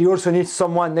 But he also needs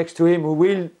someone next to him who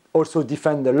will also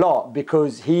defend a lot,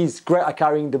 because he's great at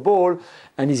carrying the ball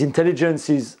and his intelligence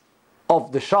is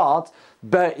off the chart,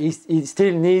 but he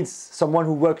still needs someone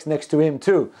who works next to him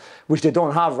too, which they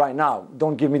don't have right now.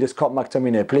 Don't give me the Scott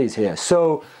McTominay, please, here.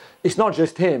 So it's not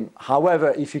just him.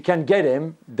 However, if you can get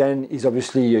him, then he's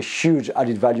obviously a huge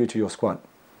added value to your squad.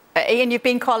 Ian, you've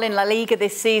been calling La Liga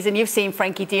this season. You've seen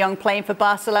Frenkie de Jong playing for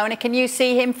Barcelona. Can you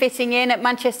see him fitting in at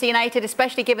Manchester United,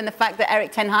 especially given the fact that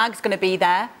Erik ten Hag's going to be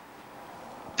there?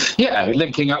 Yeah,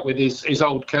 linking up with his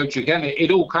old coach again,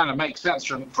 it all kind of makes sense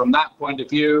from that point of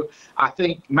view. I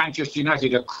think Manchester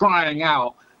United are crying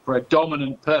out for a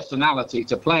dominant personality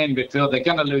to play in midfield. They're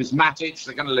going to lose Matic,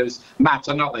 they're going to lose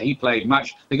Mata, not that he played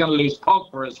much, they're going to lose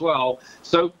Pogba as well.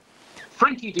 So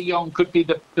Frenkie de Jong could be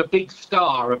the big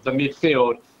star of the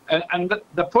midfield. And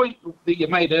the point that you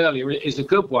made earlier is a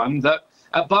good one, that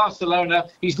at Barcelona,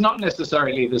 he's not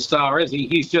necessarily the star, is he?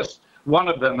 He's just one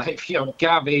of them, you know,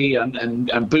 Gavi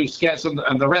and Busquets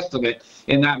and the rest of it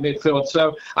in that midfield.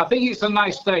 So I think it's a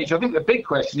nice stage. I think the big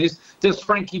question is, does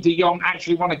Frenkie de Jong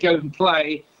actually want to go and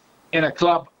play in a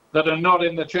club that are not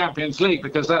in the Champions League?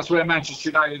 Because that's where Manchester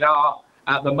United are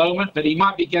at the moment. But he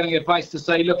might be getting advice to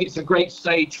say, look, it's a great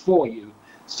stage for you.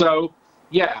 So,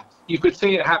 yeah, you could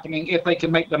see it happening if they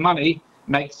can make the money.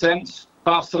 Makes sense.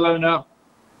 Barcelona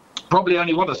probably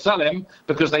only want to sell him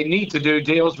because they need to do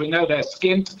deals. We know they're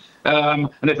skint. And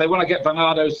if they want to get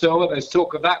Bernardo Silva, there's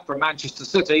talk of that from Manchester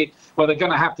City, well, they're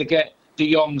going to have to get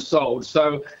de Jong sold.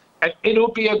 So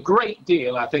it'll be a great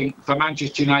deal, I think, for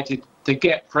Manchester United to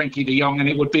get Frenkie de Jong, and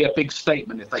it would be a big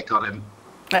statement if they got him.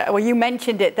 Well, you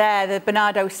mentioned it there. The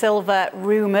Bernardo Silva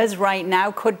rumours right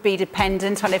now could be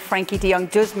dependent on if Frenkie de Jong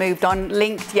does move on.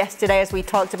 Linked yesterday, as we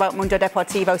talked about, Mundo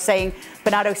Deportivo saying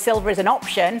Bernardo Silva is an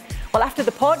option. Well, after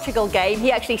the Portugal game,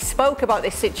 he actually spoke about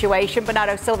this situation.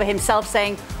 Bernardo Silva himself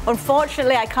saying,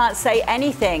 unfortunately, I can't say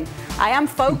anything. I am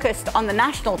focused on the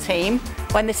national team.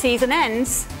 When the season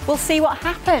ends, we'll see what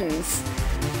happens.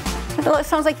 Well, it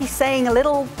sounds like he's saying a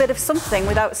little bit of something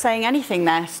without saying anything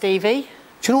there, Stevie.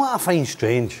 Do you know what I find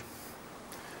strange?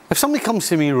 If somebody comes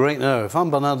to me right now, if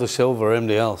I'm Bernardo Silva or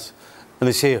anybody else, and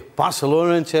they say,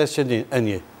 Barcelona interested in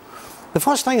you, the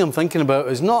first thing I'm thinking about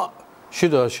is not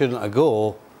should or shouldn't I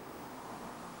go.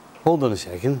 Hold on a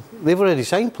second. They've already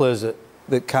signed players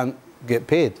that can't get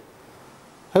paid.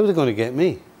 How are they going to get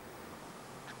me?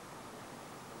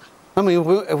 I mean,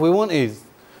 if we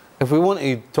want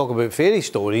to talk about fairy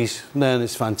stories, then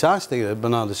it's fantastic that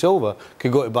Bernardo Silva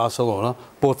could go to Barcelona,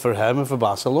 both for him and for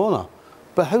Barcelona.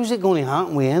 But how's it going to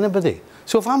happen with anybody?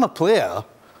 So if I'm a player,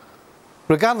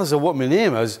 regardless of what my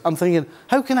name is, I'm thinking,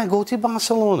 how can I go to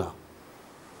Barcelona?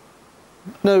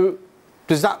 Now,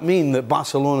 does that mean that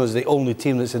Barcelona is the only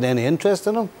team that's in any interest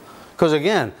in him? Because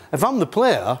again, if I'm the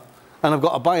player and I've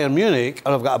got a Bayern Munich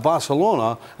or I've got a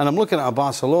Barcelona and I'm looking at a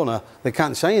Barcelona that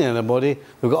can't sign anybody,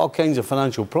 they've got all kinds of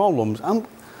financial problems, I'm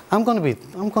going to be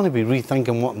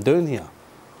rethinking what I'm doing here.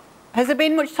 Has there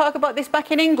been much talk about this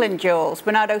back in England, Jules?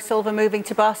 Bernardo Silva moving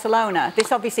to Barcelona.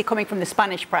 This obviously coming from the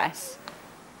Spanish press.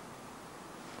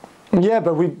 Yeah,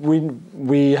 but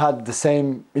we had the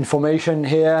same information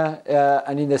here,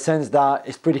 and in the sense that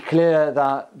it's pretty clear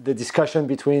that the discussion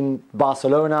between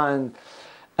Barcelona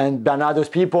and Bernardo's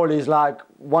people is like,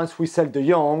 once we sell De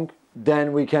Jong,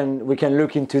 then we can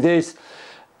look into this.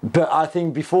 But I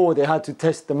think before they had to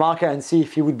test the market and see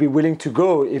if he would be willing to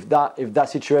go if that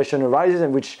situation arises,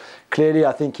 and which clearly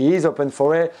I think he is open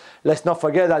for it. Let's not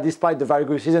forget that despite the very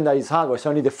good season that he's had, was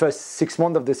only the first 6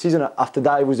 months of the season. After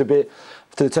that,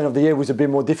 after the turn of the year, it was a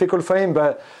bit more difficult for him.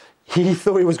 But he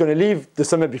thought he was going to leave the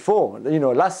summer before,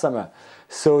 last summer.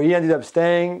 So he ended up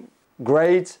staying.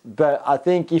 Great, but I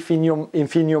think if in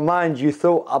your mind you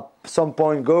thought at some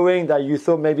point going that you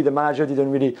thought maybe the manager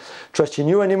didn't really trust in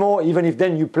you anymore, even if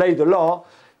then you played a lot,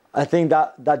 I think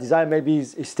that desire maybe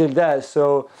is still there.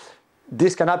 So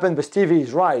this can happen, but Stevie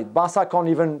is right. Barca can't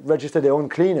even register their own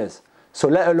cleaners. So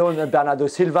let alone Bernardo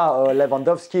Silva or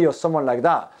Lewandowski or someone like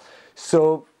that.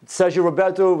 So Sergio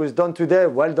Roberto was done today,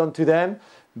 well done to them.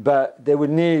 But they would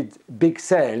need big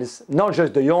sales, not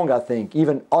just De Jong, I think,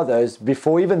 even others,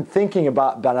 before even thinking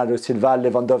about Bernardo Silva,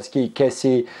 Lewandowski,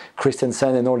 Kessie,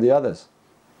 Christensen and all the others.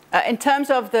 In terms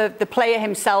of the player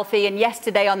himself, Ian,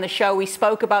 yesterday on the show we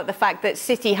spoke about the fact that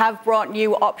City have brought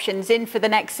new options in for the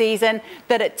next season,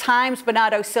 that at times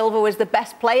Bernardo Silva was the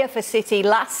best player for City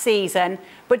last season.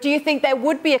 But do you think there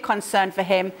would be a concern for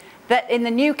him that in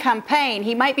the new campaign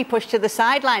he might be pushed to the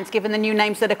sidelines given the new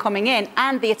names that are coming in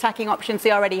and the attacking options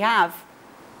they already have?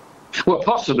 Well,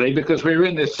 possibly, because we were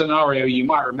in this scenario, you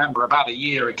might remember, about a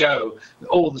year ago.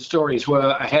 All the stories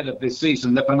were ahead of this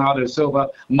season that Bernardo Silva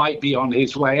might be on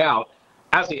his way out.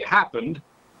 As it happened,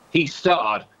 he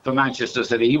starred for Manchester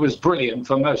City. He was brilliant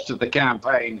for most of the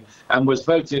campaign and was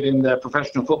voted in the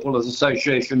Professional Footballers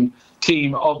Association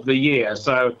Team of the Year.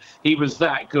 So he was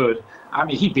that good. I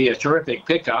mean, he'd be a terrific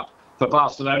pickup for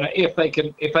Barcelona if they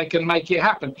can make it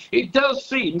happen. It does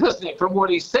seem, doesn't it, from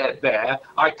what he said there,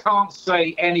 I can't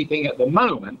say anything at the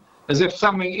moment, as if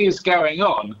something is going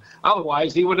on.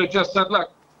 Otherwise, he would have just said,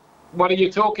 look, what are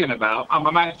you talking about? I'm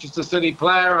a Manchester City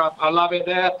player. I love it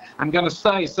there. I'm going to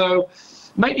stay. So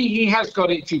maybe he has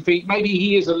got itchy feet. Maybe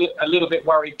he is a little bit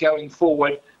worried going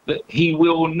forward that he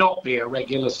will not be a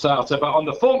regular starter. But on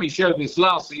the form he showed this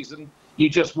last season, you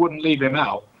just wouldn't leave him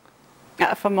out.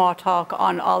 For more talk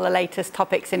on all the latest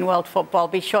topics in world football,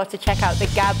 be sure to check out the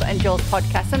Gab and Jules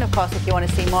podcast. And of course, if you want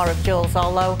to see more of Jules,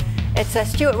 although it's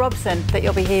Stuart Robson that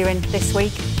you'll be hearing this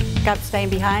week. Gab's staying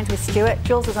behind with Stuart.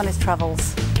 Jules is on his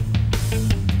travels.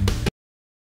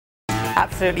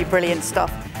 Absolutely brilliant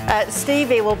stuff.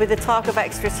 Stevie will be the talk of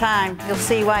extra time. You'll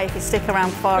see why if you stick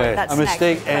around for it. That's a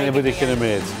mistake anybody can have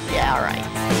made. Yeah, all right.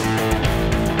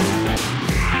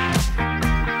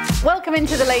 Welcome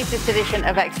into the latest edition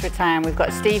of Extra Time. We've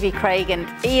got Stevie, Craig and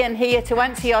Ian here to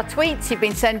answer your tweets. You've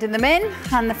been sending them in,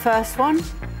 and the first one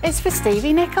is for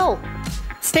Stevie Nicol.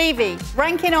 Stevie,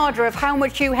 rank in order of how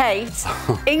much you hate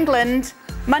England,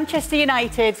 Manchester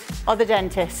United or the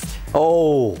dentist?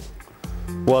 Oh,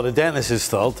 well, the dentist is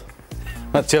third.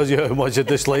 That tells you how much I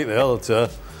dislike the other two.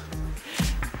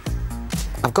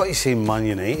 I've got to say Man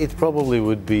United probably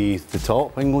would be the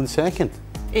top, England second.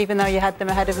 Even though you had them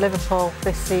ahead of Liverpool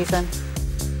this season,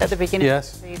 at the beginning of the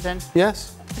season.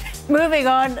 Yes. Moving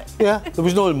on. Yeah, there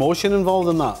was no emotion involved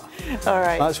in that. All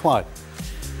right. That's why.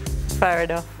 Fair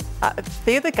enough.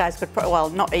 The other guys could, well,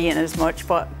 not Ian as much,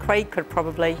 but Craig could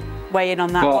probably weigh in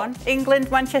on that one.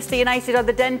 England, Manchester United or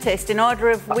the dentist, in order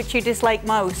of which you dislike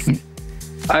most?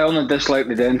 I only dislike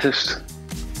the dentist.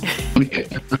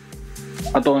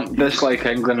 I don't dislike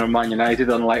England or Man United,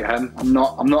 unlike him. I'm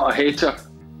not a hater.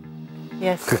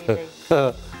 Yes, Stevie.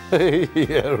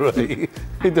 Yeah, right.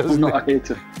 He doesn't. I'm not a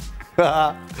hater.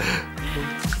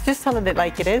 Just telling it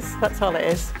like it is. That's all it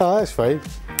is. Oh, that's fine.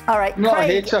 All right, Not a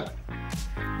Craig, hater.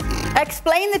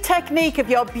 explain the technique of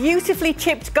your beautifully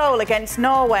chipped goal against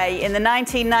Norway in the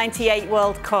 1998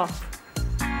 World Cup.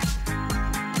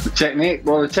 The technique?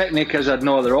 Well, the technique is I had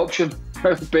no other option,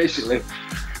 basically.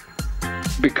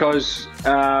 Because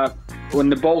when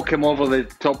the ball came over the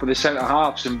top of the centre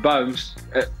halves and bounced,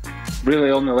 it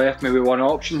really only left me with one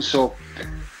option. So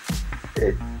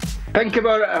think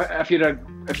about it,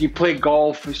 if you play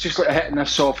golf, it's just like hitting a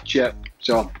soft chip.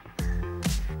 So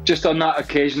just on that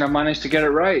occasion, I managed to get it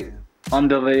right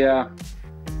under that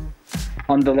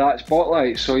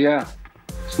spotlight. So yeah,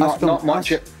 it's not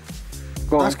much.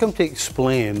 Ask him to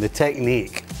explain the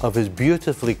technique of his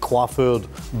beautifully coiffured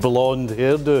blonde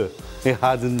hairdo he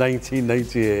had in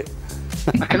 1998.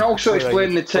 I can also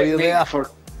explain the technique for.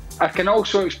 I can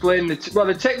also explain the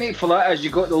technique for that is you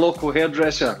go to the local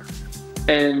hairdresser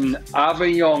in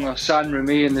Avignon or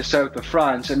Saint-Rémy in the south of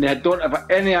France, and they don't have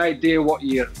any idea what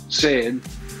you're saying,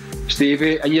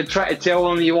 Stevie, and you try to tell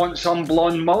them you want some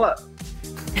blonde mullet.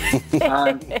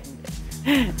 And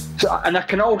I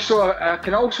can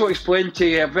also explain to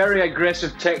you a very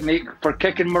aggressive technique for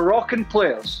kicking Moroccan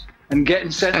players and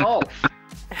getting sent off.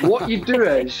 What you do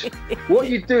is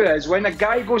when a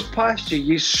guy goes past you,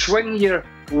 you swing your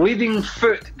leading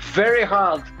foot very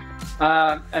hard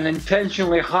and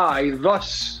intentionally high,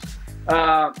 thus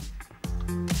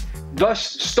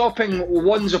stopping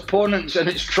one's opponents in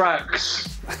its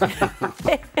tracks.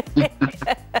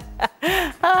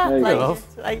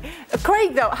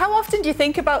 Craig, though, how often do you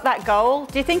think about that goal?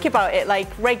 Do you think about it like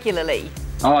regularly?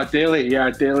 Oh, daily, yeah,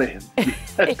 daily.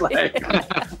 It's like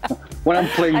when I'm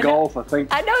playing golf, I think.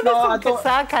 I know there's some good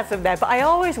sarcasm there, but I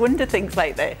always wonder things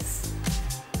like this.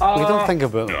 We don't think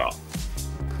about it.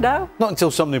 No? Not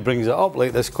until somebody brings it up,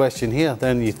 like this question here,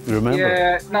 then you remember.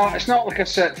 Yeah, no, it's not like I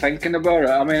sit thinking about it.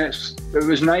 I mean, it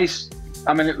was nice.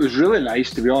 I mean, it was really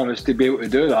nice, to be honest, to be able to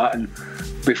do that and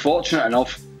be fortunate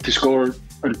enough to score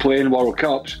and play in World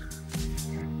Cups.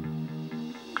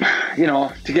 You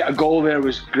know, to get a goal there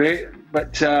was great.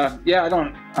 But yeah, I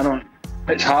don't.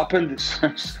 It's happened.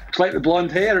 It's like the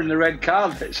blonde hair and the red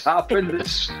card. It's happened.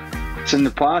 It's in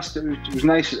the past. It was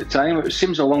nice at the time. It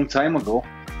seems a long time ago.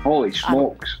 Holy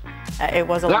smokes! It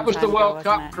was a that long was time the World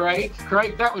ago, Cup, Craig.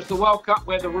 Craig, that was the World Cup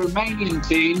where the Romanian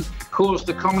team caused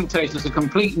the commentators a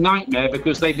complete nightmare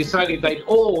because they decided they'd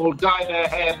all dye their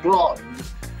hair blonde.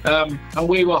 And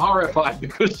we were horrified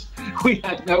because we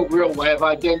had no real way of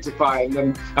identifying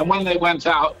them. And when they went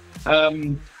out,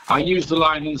 I used the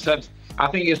line and said, I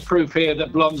think it's proof here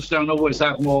that blondes don't always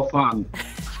have more fun.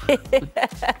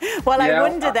 Well, yeah. I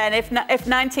wonder then if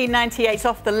 1998's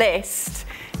off the list,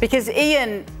 because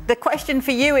Ian, the question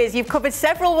for you is, you've covered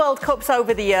several World Cups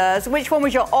over the years. Which one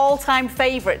was your all-time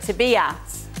favourite to be at?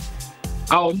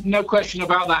 Oh, no question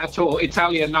about that at all.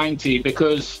 Italia 90,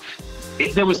 because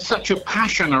there was such a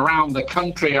passion around the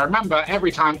country. I remember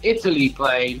every time Italy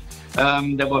played,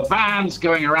 there were vans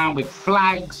going around with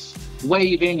flags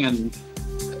waving and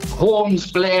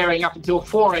horns blaring up until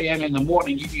 4 a.m. in the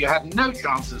morning. You had no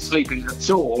chance of sleeping at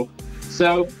all.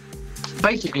 So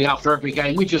basically after every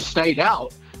game, we just stayed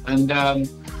out and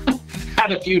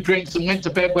had a few drinks and went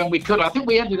to bed when we could. I think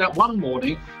we ended up one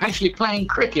morning actually playing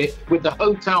cricket with the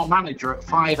hotel manager at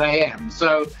 5 a.m.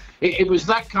 So it was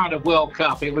that kind of World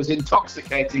Cup. It was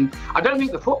intoxicating. I don't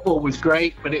think the football was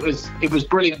great, but it was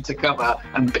brilliant to cover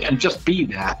and just be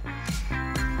there.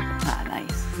 Ah,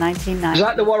 nice. 1990. Is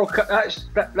that the World Cup?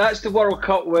 That's the World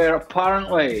Cup where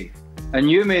apparently, and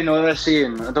you may know this,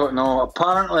 Ian, I don't know,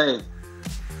 apparently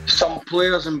some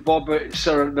players and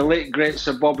the late great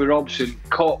Sir Bobby Robson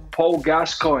caught Paul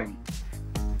Gascoigne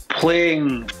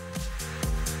playing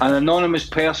an anonymous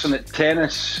person at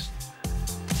tennis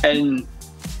in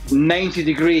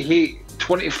 90-degree heat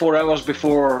 24 hours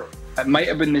before it might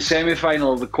have been the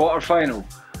semi-final or the quarter-final,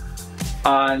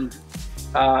 and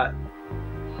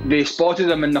they spotted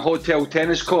him in the hotel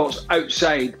tennis courts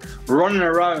outside running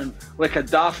around like a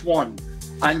daft one,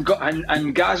 and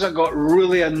Gaza got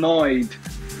really annoyed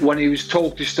when he was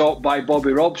told to stop by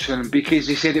Bobby Robson because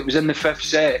he said it was in the 5th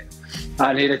set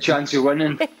and he had a chance of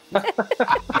winning.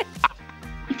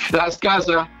 That's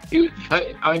Gaza.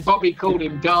 I mean, Bobby called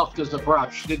him daft as a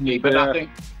brush, didn't he? But yeah. I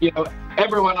think,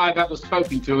 everyone I've ever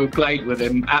spoken to who played with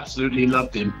him absolutely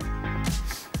loved him.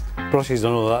 Brushies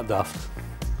don't know that daft.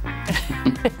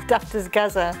 Daft as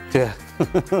Gaza. Yeah.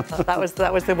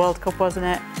 that was the World Cup, wasn't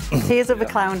it? Tears of a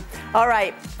clown. All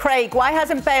right, Craig, why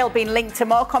hasn't Bale been linked to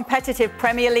more competitive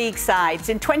Premier League sides?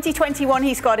 In 2021,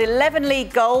 he scored 11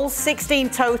 league goals, 16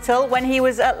 total, when he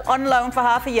was on loan for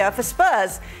half a year for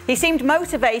Spurs. He seemed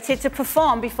motivated to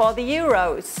perform before the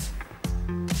Euros.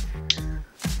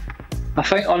 I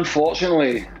think,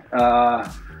 unfortunately,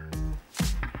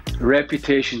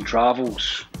 reputation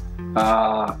travels.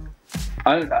 I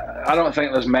don't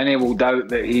think there's many will doubt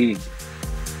that he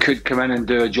could come in and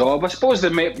do a job. I suppose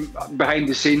behind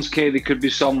the scenes, Kay, there could be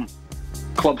some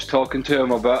clubs talking to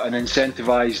him about an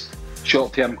incentivised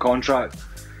short-term contract.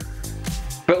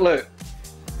 But look,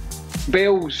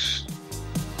 Bale's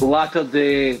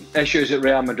latter-day issues at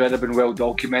Real Madrid have been well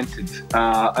documented,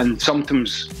 and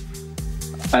sometimes,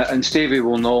 and Stevie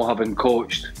will know, having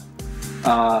coached,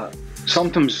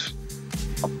 sometimes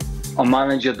a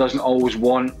manager doesn't always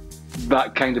want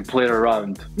that kind of player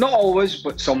around. Not always,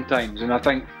 but sometimes. And I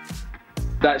think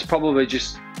that's probably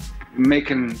just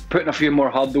putting a few more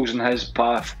hurdles in his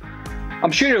path.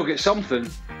 I'm sure he'll get something,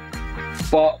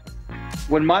 but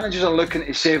when managers are looking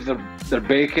to save their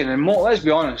bacon, and let's be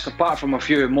honest, apart from a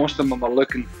few, most of them are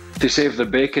looking to save their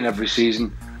bacon every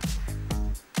season.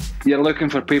 You're looking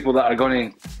for people that are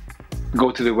going to go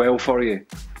to the well for you.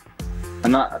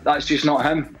 And that's just not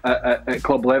him at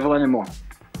club level anymore.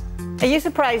 Are you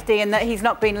surprised, Ian, that he's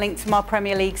not been linked to more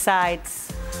Premier League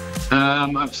sides?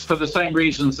 For the same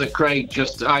reasons that Craig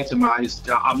just itemised,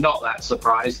 I'm not that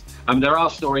surprised. There are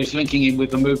stories linking him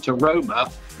with the move to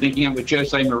Roma, linking him with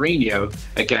Jose Mourinho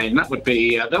again. That would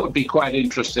be quite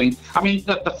interesting. I mean,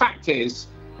 the fact is,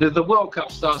 the World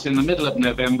Cup starts in the middle of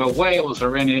November. Wales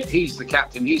are in it. He's the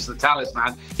captain. He's the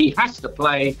talisman. He has to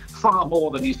play far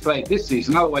more than he's played this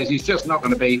season. Otherwise, he's just not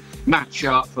going to be match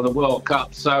sharp for the World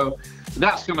Cup. So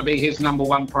that's going to be his number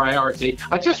one priority.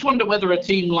 I just wonder whether a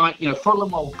team like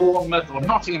Fulham or Bournemouth or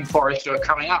Nottingham Forest, who are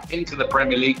coming up into the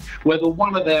Premier League, whether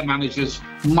one of their managers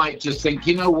might just think,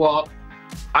 you know what,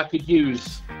 I could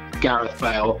use Gareth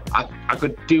Bale. I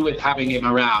could do with having him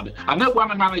around. I know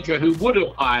one manager who would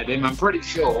have hired him, I'm pretty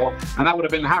sure, and that would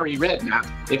have been Harry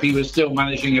Redknapp if he was still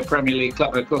managing a Premier League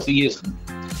club. Of course, he isn't.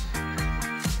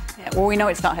 Yeah, well, we know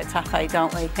it's not Getafe,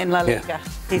 don't we, in La Liga?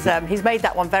 Yeah. He's made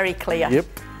that one very clear. Yep.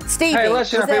 Stevie, hey,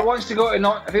 listen, if he wants to go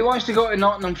to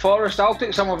Nottingham Forest, I'll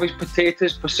take some of his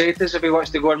pesetas if he wants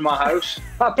to go in my house.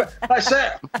 That's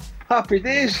it. Happy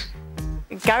days.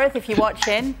 Gareth, if you're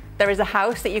watching, there is a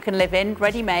house that you can live in,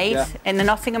 ready-made, in the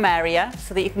Nottingham area,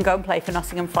 so that you can go and play for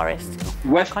Nottingham Forest.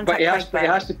 But he has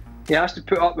to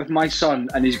put up with my son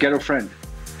and his girlfriend.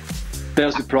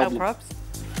 There's the problem. No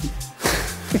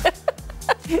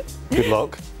probs. Good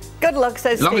luck. Good luck,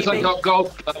 says Stevie. As long as I've got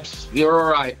golf clubs, you're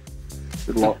all right.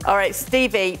 Good luck. All right,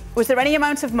 Stevie, was there any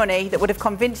amount of money that would have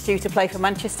convinced you to play for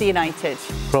Manchester United?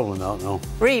 Probably not, no.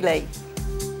 Really?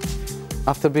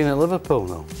 After being at Liverpool,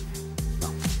 no.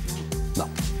 No.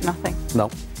 Nothing? No.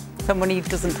 So money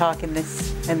doesn't talk in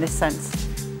this sense?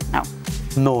 No.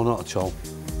 No, not at all.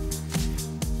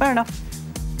 Fair enough.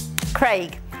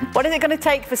 Craig, what is it going to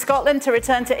take for Scotland to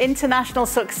return to international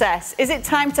success? Is it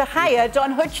time to hire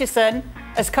Don Hutchison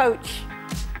as coach?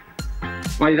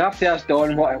 Well, you'd have to ask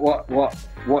Don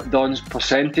what Don's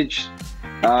percentage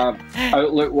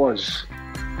outlook was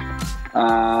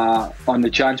on the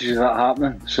chances of that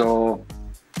happening. So,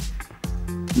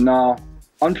 no.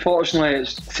 Unfortunately,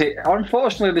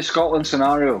 the Scotland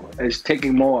scenario is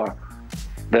taking more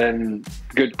than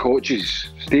good coaches.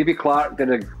 Stevie Clarke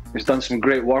has done some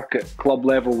great work at club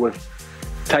level with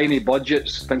tiny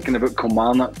budgets, thinking about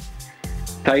Kilmarnock.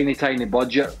 Tiny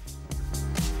budget.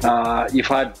 You've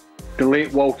had the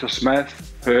late Walter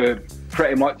Smith, who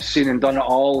pretty much seen and done it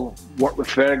all, worked with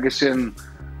Ferguson,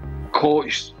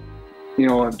 coached,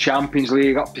 Champions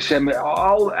League up to semi,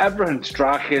 everything,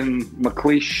 Strachan,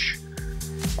 McLeish.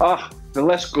 The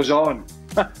list goes on.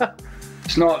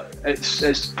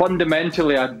 It's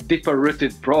fundamentally a deeper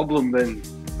rooted problem than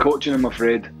coaching, I'm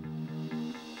afraid.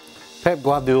 Pep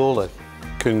Guardiola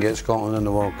couldn't get Scotland in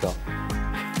the World Cup.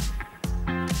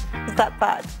 Is that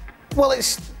bad? Well,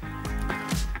 it's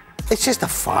just a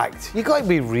fact. You've got to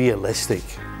be realistic.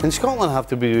 And Scotland have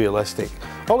to be realistic.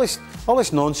 All this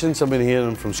nonsense I've been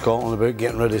hearing from Scotland about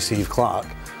getting rid of Steve Clarke.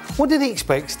 What did they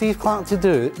expect Steve Clarke to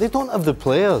do? They don't have the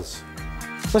players.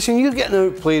 Listen, you're getting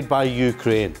outplayed by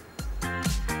Ukraine.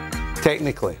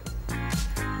 Technically.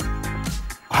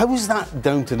 How is that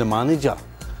down to the manager?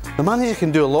 The manager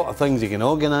can do a lot of things. He can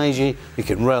organise you, he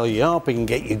can rally you up, he can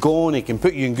get you going, he can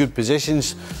put you in good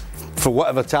positions for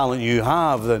whatever talent you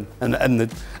have,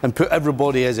 and put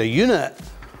everybody as a unit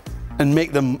and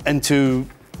make them into,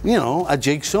 a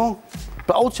jigsaw.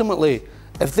 But ultimately,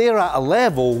 if they're at a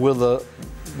level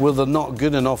where they're not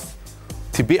good enough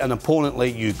to beat an opponent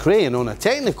like Ukraine on a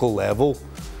technical level,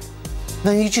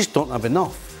 then you just don't have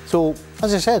enough. So,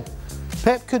 as I said,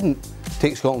 Pep couldn't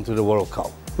take Scotland to the World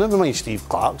Cup. Never mind Steve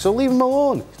Clarke, so leave him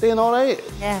alone. He's doing all right.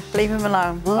 Yeah, leave him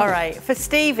alone. All right. For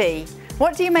Stevie,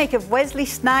 what do you make of Wesley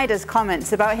Sneijder's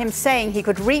comments about him saying he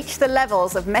could reach the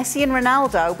levels of Messi and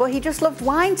Ronaldo, but he just loved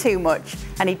wine too much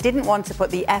and he didn't want to put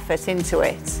the effort into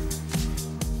it?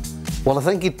 Well, I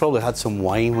think he'd probably had some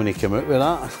wine when he came out with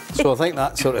that. So I think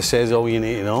that sort of says all you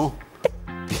need to know.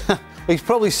 He's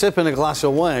probably sipping a glass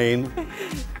of wine,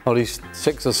 or his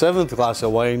 6th or 7th glass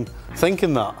of wine,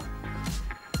 thinking that.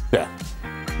 Yeah.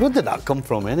 Where did that come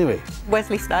from anyway?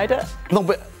 Wesley Sneijder? No,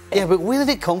 but yeah, but where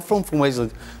did it come from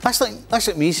Wesley? That's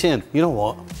like me saying, you know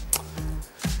what?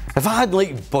 If I had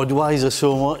liked Budweiser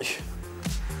so much,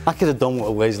 I could have done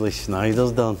what Wesley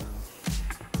Sneijder's done.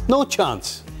 No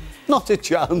chance. Not a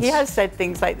chance. He has said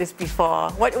things like this before.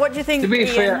 What do you think? To be Ian?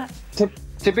 fair,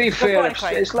 to be fair,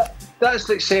 it's like, that's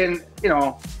like saying, you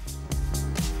know,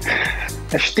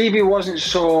 if Stevie wasn't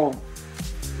so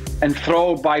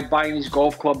enthralled by buying his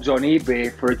golf clubs on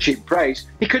eBay for a cheap price,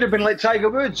 he could have been like Tiger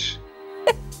Woods.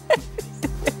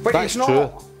 But that's he's not.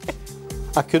 true.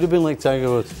 I could have been like Tiger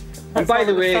Woods. And by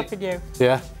the way,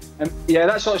 yeah. Yeah,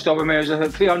 that sort of stuff. I mean, it was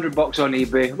 $300 on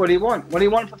eBay. What do you want? What do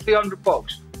you want for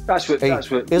 $300? That's what. Hey,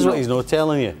 that's what. Here's what he's not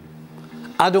telling you.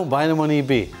 I don't buy them on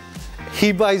eBay.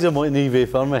 He buys them on eBay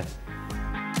for me.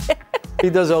 He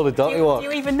does all the dirty work. Do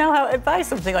you even know how to buy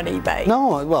something on eBay?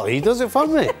 No, well, he does it for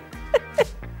me.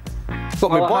 Got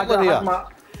my butler here.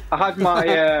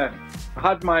 I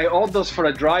had my orders for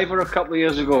a driver a couple of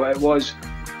years ago. It was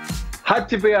had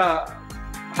to be a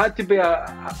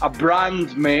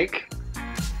brand make.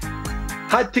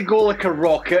 Had to go like a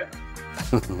rocket.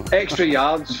 Extra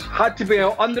yards. Had to be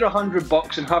under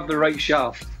 $100 and have the right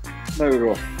shaft. There we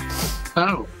go.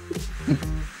 Oh.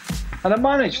 And I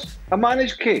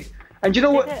managed, Kay. And do you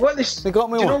know what this? They got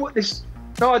me. Do you know what this?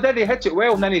 No, I did. He hit it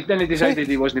well, and then he decided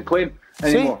he wasn't playing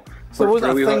anymore. So was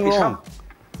that thing wrong?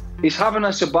 He's having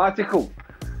a sabbatical.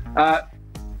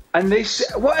 And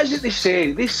what is it they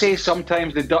say? They say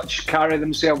sometimes the Dutch carry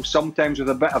themselves sometimes with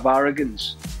a bit of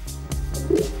arrogance.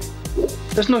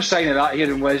 There's no sign of that here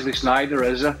in Wesley Sneijder,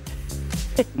 is there?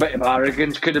 Bit of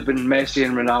arrogance. Could have been Messi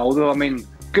and Ronaldo. I mean,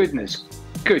 goodness,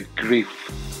 good grief.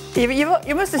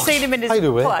 You must have seen him in his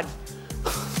quad.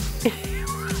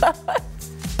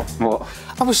 What?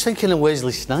 I was thinking of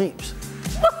Wesley Snipes.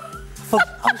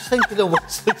 I was thinking of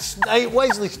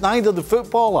Wesley Sneijder, the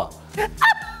footballer.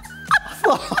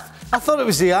 I thought it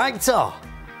was the actor.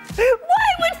 Why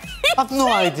would he? I've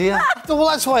no idea. That? Well,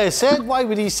 that's why I said. Why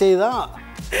would he say that?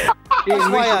 That's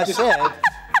why I said.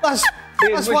 That's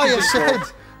why I said.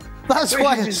 That's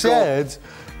why I said.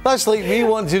 That's like me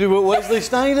wanting to do what Wesley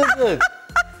Sneijder did.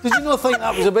 Did you not think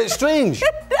that was a bit strange? No.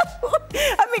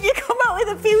 I mean, you come out with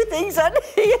a few things on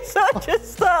here, so I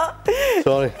just thought.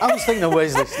 Sorry, I was thinking of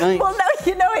Wesley Snipes. Well, no,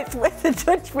 you know it's with the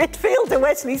Dutch midfielder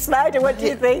Wesley Sneijder. What do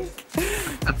you think?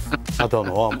 I don't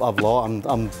know.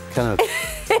 I'm kind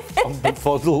of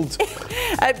befuddled.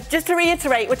 Just to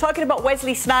reiterate, we're talking about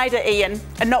Wesley Sneijder, Ian,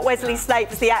 and not Wesley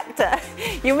Snipes, the actor.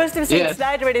 You must have seen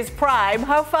Sneijder in his prime.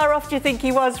 How far off do you think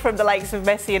he was from the likes of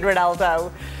Messi and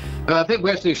Ronaldo? I think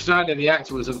Wesley Sneijder, the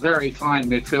actor, was a very fine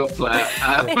midfield player.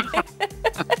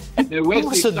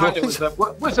 Wesley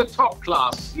Sneijder was a top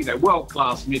class, world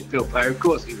class midfield player. Of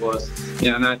course he was.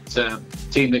 That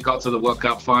team that got to the World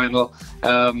Cup final.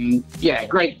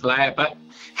 Great player. But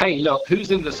hey, look, who's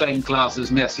in the same class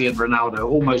as Messi and Ronaldo?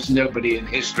 Almost nobody in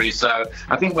history. So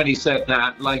I think when he said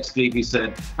that, like Stevie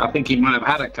said, I think he might have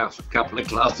had a couple of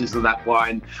glasses of that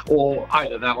wine, or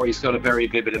either that, or he's got a very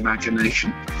vivid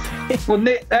imagination. Well,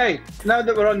 hey, now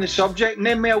that we're on the subject,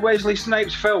 name me a Wesley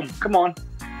Snipes film. Come on.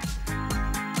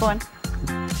 Go on.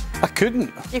 I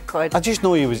couldn't. You could. I just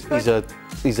know he's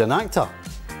an actor.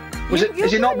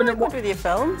 Has he not been good with your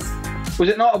films? Was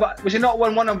it not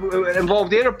one that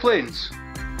involved aeroplanes?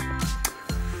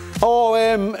 Oh,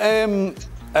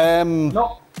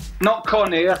 Not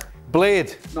Con Air.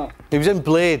 Blade. No. He was in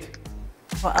Blade.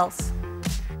 What else?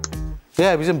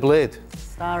 Yeah, he was in Blade.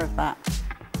 Star of that.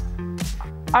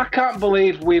 I can't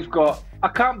believe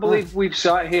we've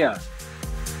sat here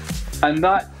and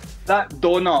that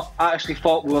donut actually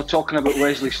thought we were talking about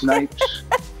Wesley Snipes.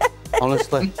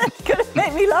 Honestly. It's going to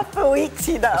make me laugh for weeks,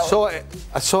 I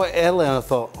saw it earlier and I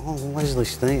thought, oh, Wesley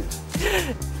Snipes.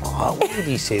 Oh, why did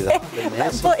he say that?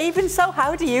 But even so,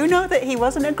 how do you know that he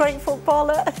wasn't a great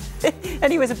footballer and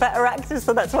he was a better actor,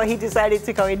 so that's what he decided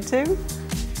to go into?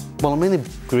 Well, many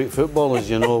great footballers,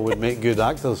 would make good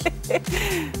actors.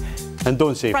 And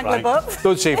don't say Frank.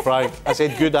 Don't say Frank. I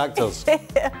said good actors.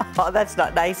 Oh, that's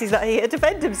not nice. He's not here to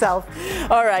defend himself.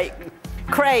 All right.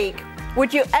 Craig,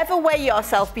 would you ever weigh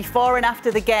yourself before and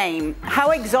after the game?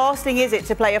 How exhausting is it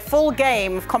to play a full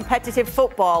game of competitive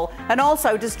football? And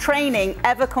also, does training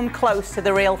ever come close to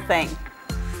the real thing?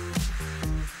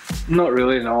 Not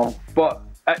really, no. But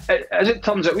as it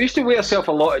turns out, we used to weigh ourselves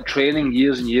a lot at training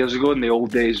years and years ago in the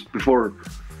old days, before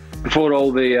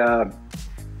all the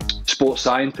sports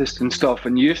scientists and stuff.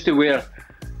 And you used to wear,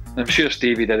 I'm sure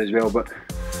Stevie did as well, but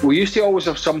we used to always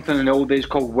have something in the old days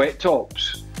called wet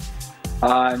tops.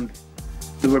 And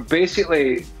they were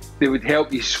basically, they would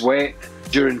help you sweat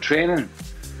during training.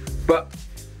 But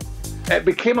it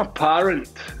became apparent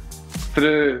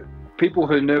through people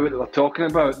who knew what they were talking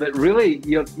about that really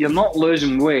you're not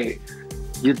losing weight,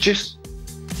 you're just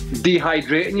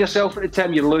dehydrating yourself at the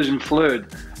time, you're losing fluid,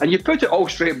 and you put it all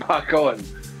straight back on,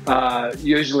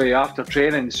 usually after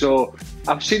training. So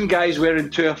I've seen guys wearing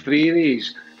 2 or 3 of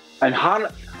these, and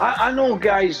I know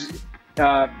guys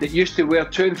that used to wear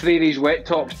 2 and 3 of these wet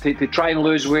tops to try and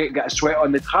lose weight, get a sweat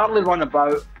on. They'd hardly run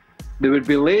about, they would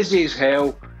be lazy as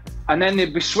hell, and then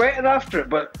they'd be sweating after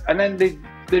it, and then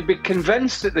they'd be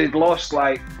convinced that they'd lost,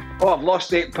 like, oh, I've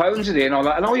lost 8 pounds a day and all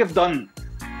that, and all you've done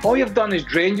is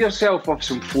drained yourself of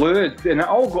some fluid, and it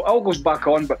all goes back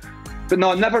on. But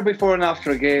no, never before and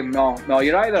after a game. No,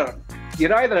 you're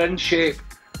either in shape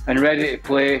and ready to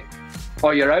play,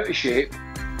 or you're out of shape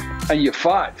and you're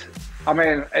fat. I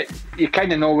mean, you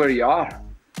kind of know where you are.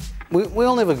 We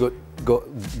all never got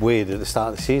weighed at the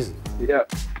start of the season. Yeah,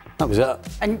 that was it.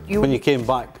 And when you came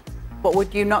back. But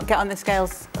would you not get on the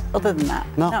scales other than that?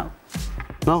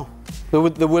 No. There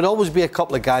would always be a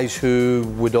couple of guys who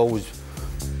would always,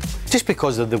 just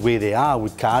because of the way they are,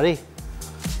 would carry.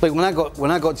 Like when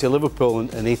I got to Liverpool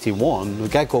in '81, a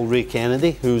guy called Ray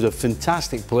Kennedy, who was a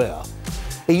fantastic player,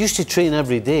 he used to train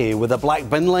every day with a black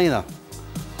bin liner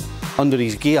under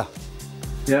his gear.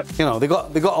 Yep. You know, they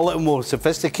got a little more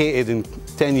sophisticated in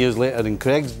 10 years later in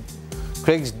Craig's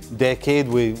decade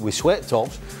with sweat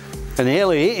tops. In the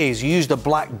early 80s, you used a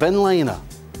black bin liner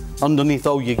underneath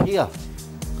all your gear.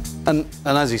 And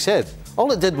as he said,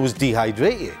 all it did was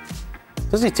dehydrate you.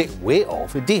 It doesn't take weight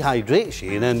off, it dehydrates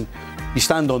you, and then you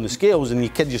stand on the scales and you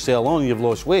kid yourself on you've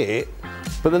lost weight,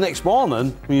 but the next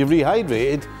morning, when you're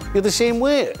rehydrated, you're the same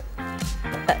weight.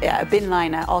 Yeah, a bin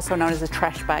liner, also known as a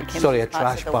trash bag. Sorry, a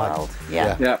trash bag.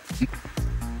 Yeah.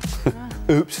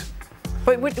 Oops.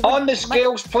 But on the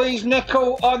scales, please,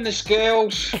 Nicole, on the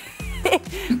scales.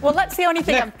 Well, that's the only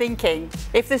thing I'm thinking.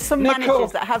 If there's some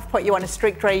managers that have put you on a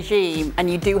strict regime and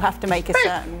you do have to make a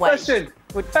certain weight. Listen,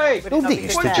 would that? What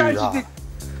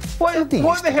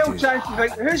the hell chance do you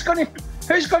think?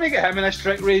 Who's going to get him in a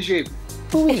strict regime?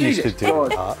 Who used to do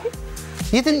that?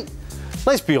 You didn't.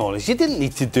 Let's be honest. You didn't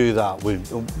need to do that.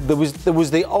 There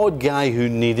was the odd guy who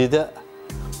needed it,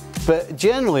 but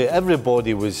generally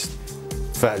everybody was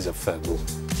fit as a fiddle.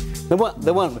 They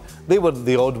were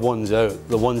the odd ones out,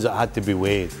 the ones that had to be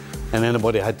weighed, and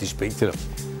anybody had to speak to them.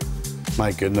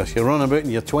 My goodness, you run about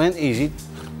in your 20s,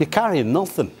 you're carrying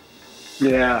nothing.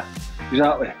 Yeah,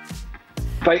 exactly.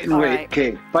 Fighting weight,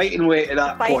 Kate. Fighting weight at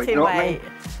that point. You know what I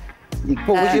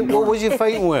mean? What was your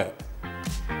fighting weight?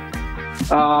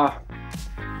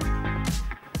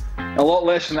 A lot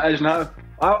less than it is now.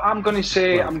 I'm going to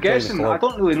say, well, I'm guessing, I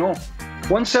don't really know.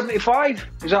 175?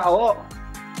 Is that a lot?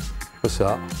 What's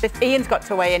that? Ian's got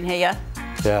to weigh in here.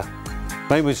 Yeah.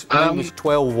 Mine was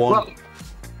 12-1. Well,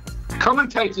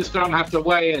 commentators don't have to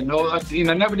weigh in, or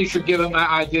nobody should give them that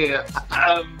idea.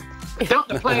 Don't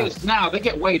the players now? They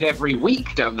get weighed every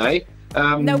week, don't they?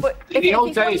 No, but in the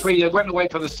old days where you went away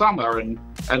for the summer and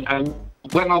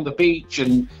went on the beach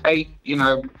and ate,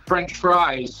 French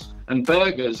fries and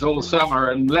burgers all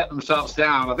summer and let themselves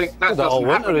down. I think that doesn't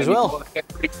happen as well.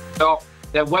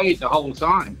 They're weighed the whole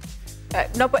time.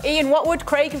 No, but Ian, what would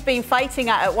Craig have been fighting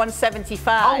at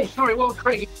 175? Oh, sorry, what was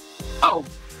Craig? Oh,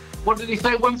 what did he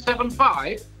say,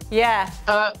 175? Yeah.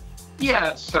 Yeah,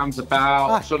 that sounds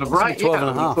about sort of right. 12 and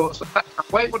a half. So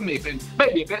weight wouldn't even,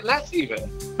 maybe a bit less even.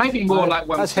 Maybe more like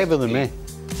 160. That's heavier than me.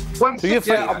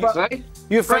 160, I'd say.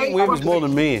 Your fighting weight was more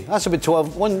than me. That's about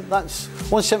 12.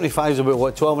 175 is about,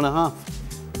 what, 12 and a half?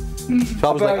 So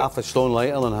I was like half a stone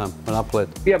lighter than him when I played.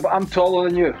 Yeah, but I'm taller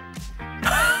than you.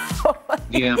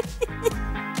 Yeah.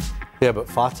 Yeah, but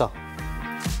fatter.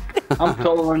 I'm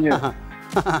taller than you.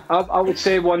 I would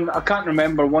say I can't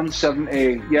remember,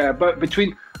 170. Yeah, but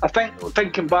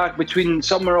thinking back,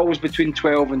 somewhere always between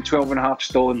 12 and 12 and a half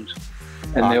stones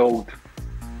in the old.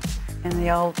 In the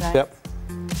old days. Yep.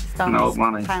 Stones, old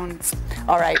money. Pounds.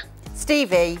 All right.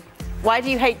 Stevie, why do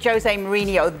you hate Jose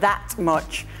Mourinho that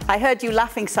much? I heard you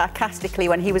laughing sarcastically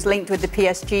when he was linked with the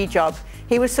PSG job.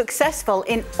 He was successful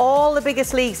in all the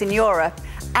biggest leagues in Europe,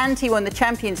 and he won the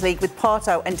Champions League with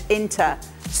Porto and Inter.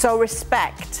 So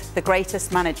respect the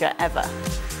greatest manager ever.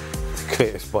 The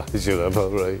greatest manager ever,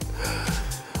 right?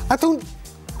 I don't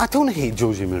hate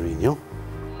Jose Mourinho.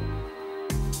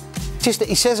 Just that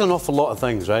he says an awful lot of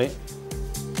things, right?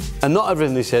 And not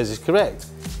everything he says is correct.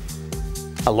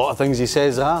 A lot of things he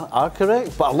says are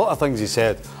correct, but a lot of things he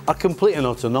said are complete and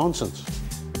utter nonsense.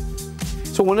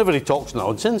 So whenever he talks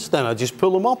nonsense, then I just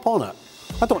pull him up on it.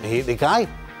 I don't hate the guy.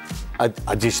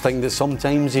 I just think that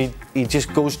sometimes he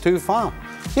just goes too far.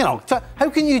 You know, how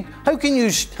can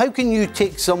you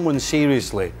take someone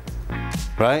seriously,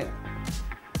 right?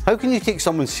 How can you take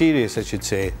someone serious, I should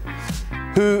say,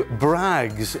 who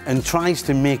brags and tries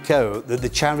to make out that the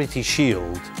Charity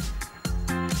Shield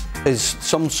is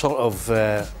some sort of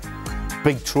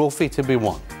big trophy to be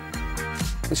won?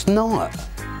 It's not.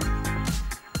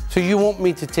 So you want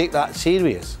me to take that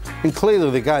serious? And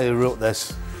clearly the guy who wrote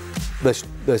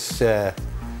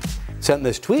sent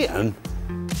this tweet in,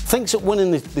 thinks that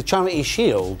winning the Charity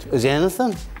Shield is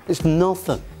anything. It's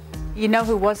nothing. You know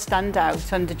who was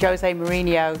standout under Jose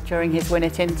Mourinho during his win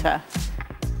at Inter?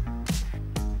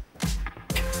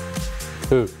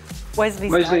 Who? Wesley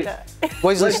Sneijder.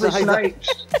 Wesley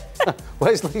Snipes.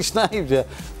 Wesley Snipes, yeah.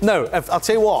 No, I'll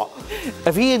tell you what,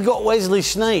 if he had got Wesley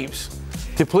Snipes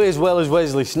to play as well as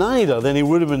Wesley Sneijder, then he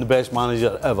would have been the best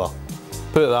manager ever.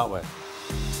 Put it that way.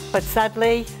 But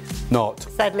sadly... Not.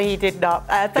 Sadly, he did not.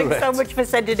 Thanks so much for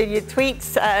sending in your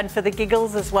tweets and for the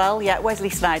giggles as well. Yeah, Wesley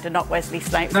Sneijder, not Wesley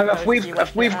Snipes. Now, if we've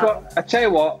got, I tell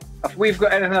you what, if we've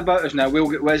got anything about us now, we'll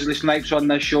get Wesley Snipes on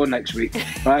this show next week,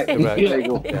 right? Right. There you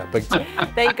go. Yeah, big time.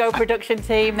 There you go, production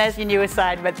team. There's your new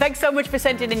assignment. Thanks so much for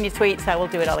sending in your tweets. I will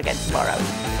do it all again tomorrow.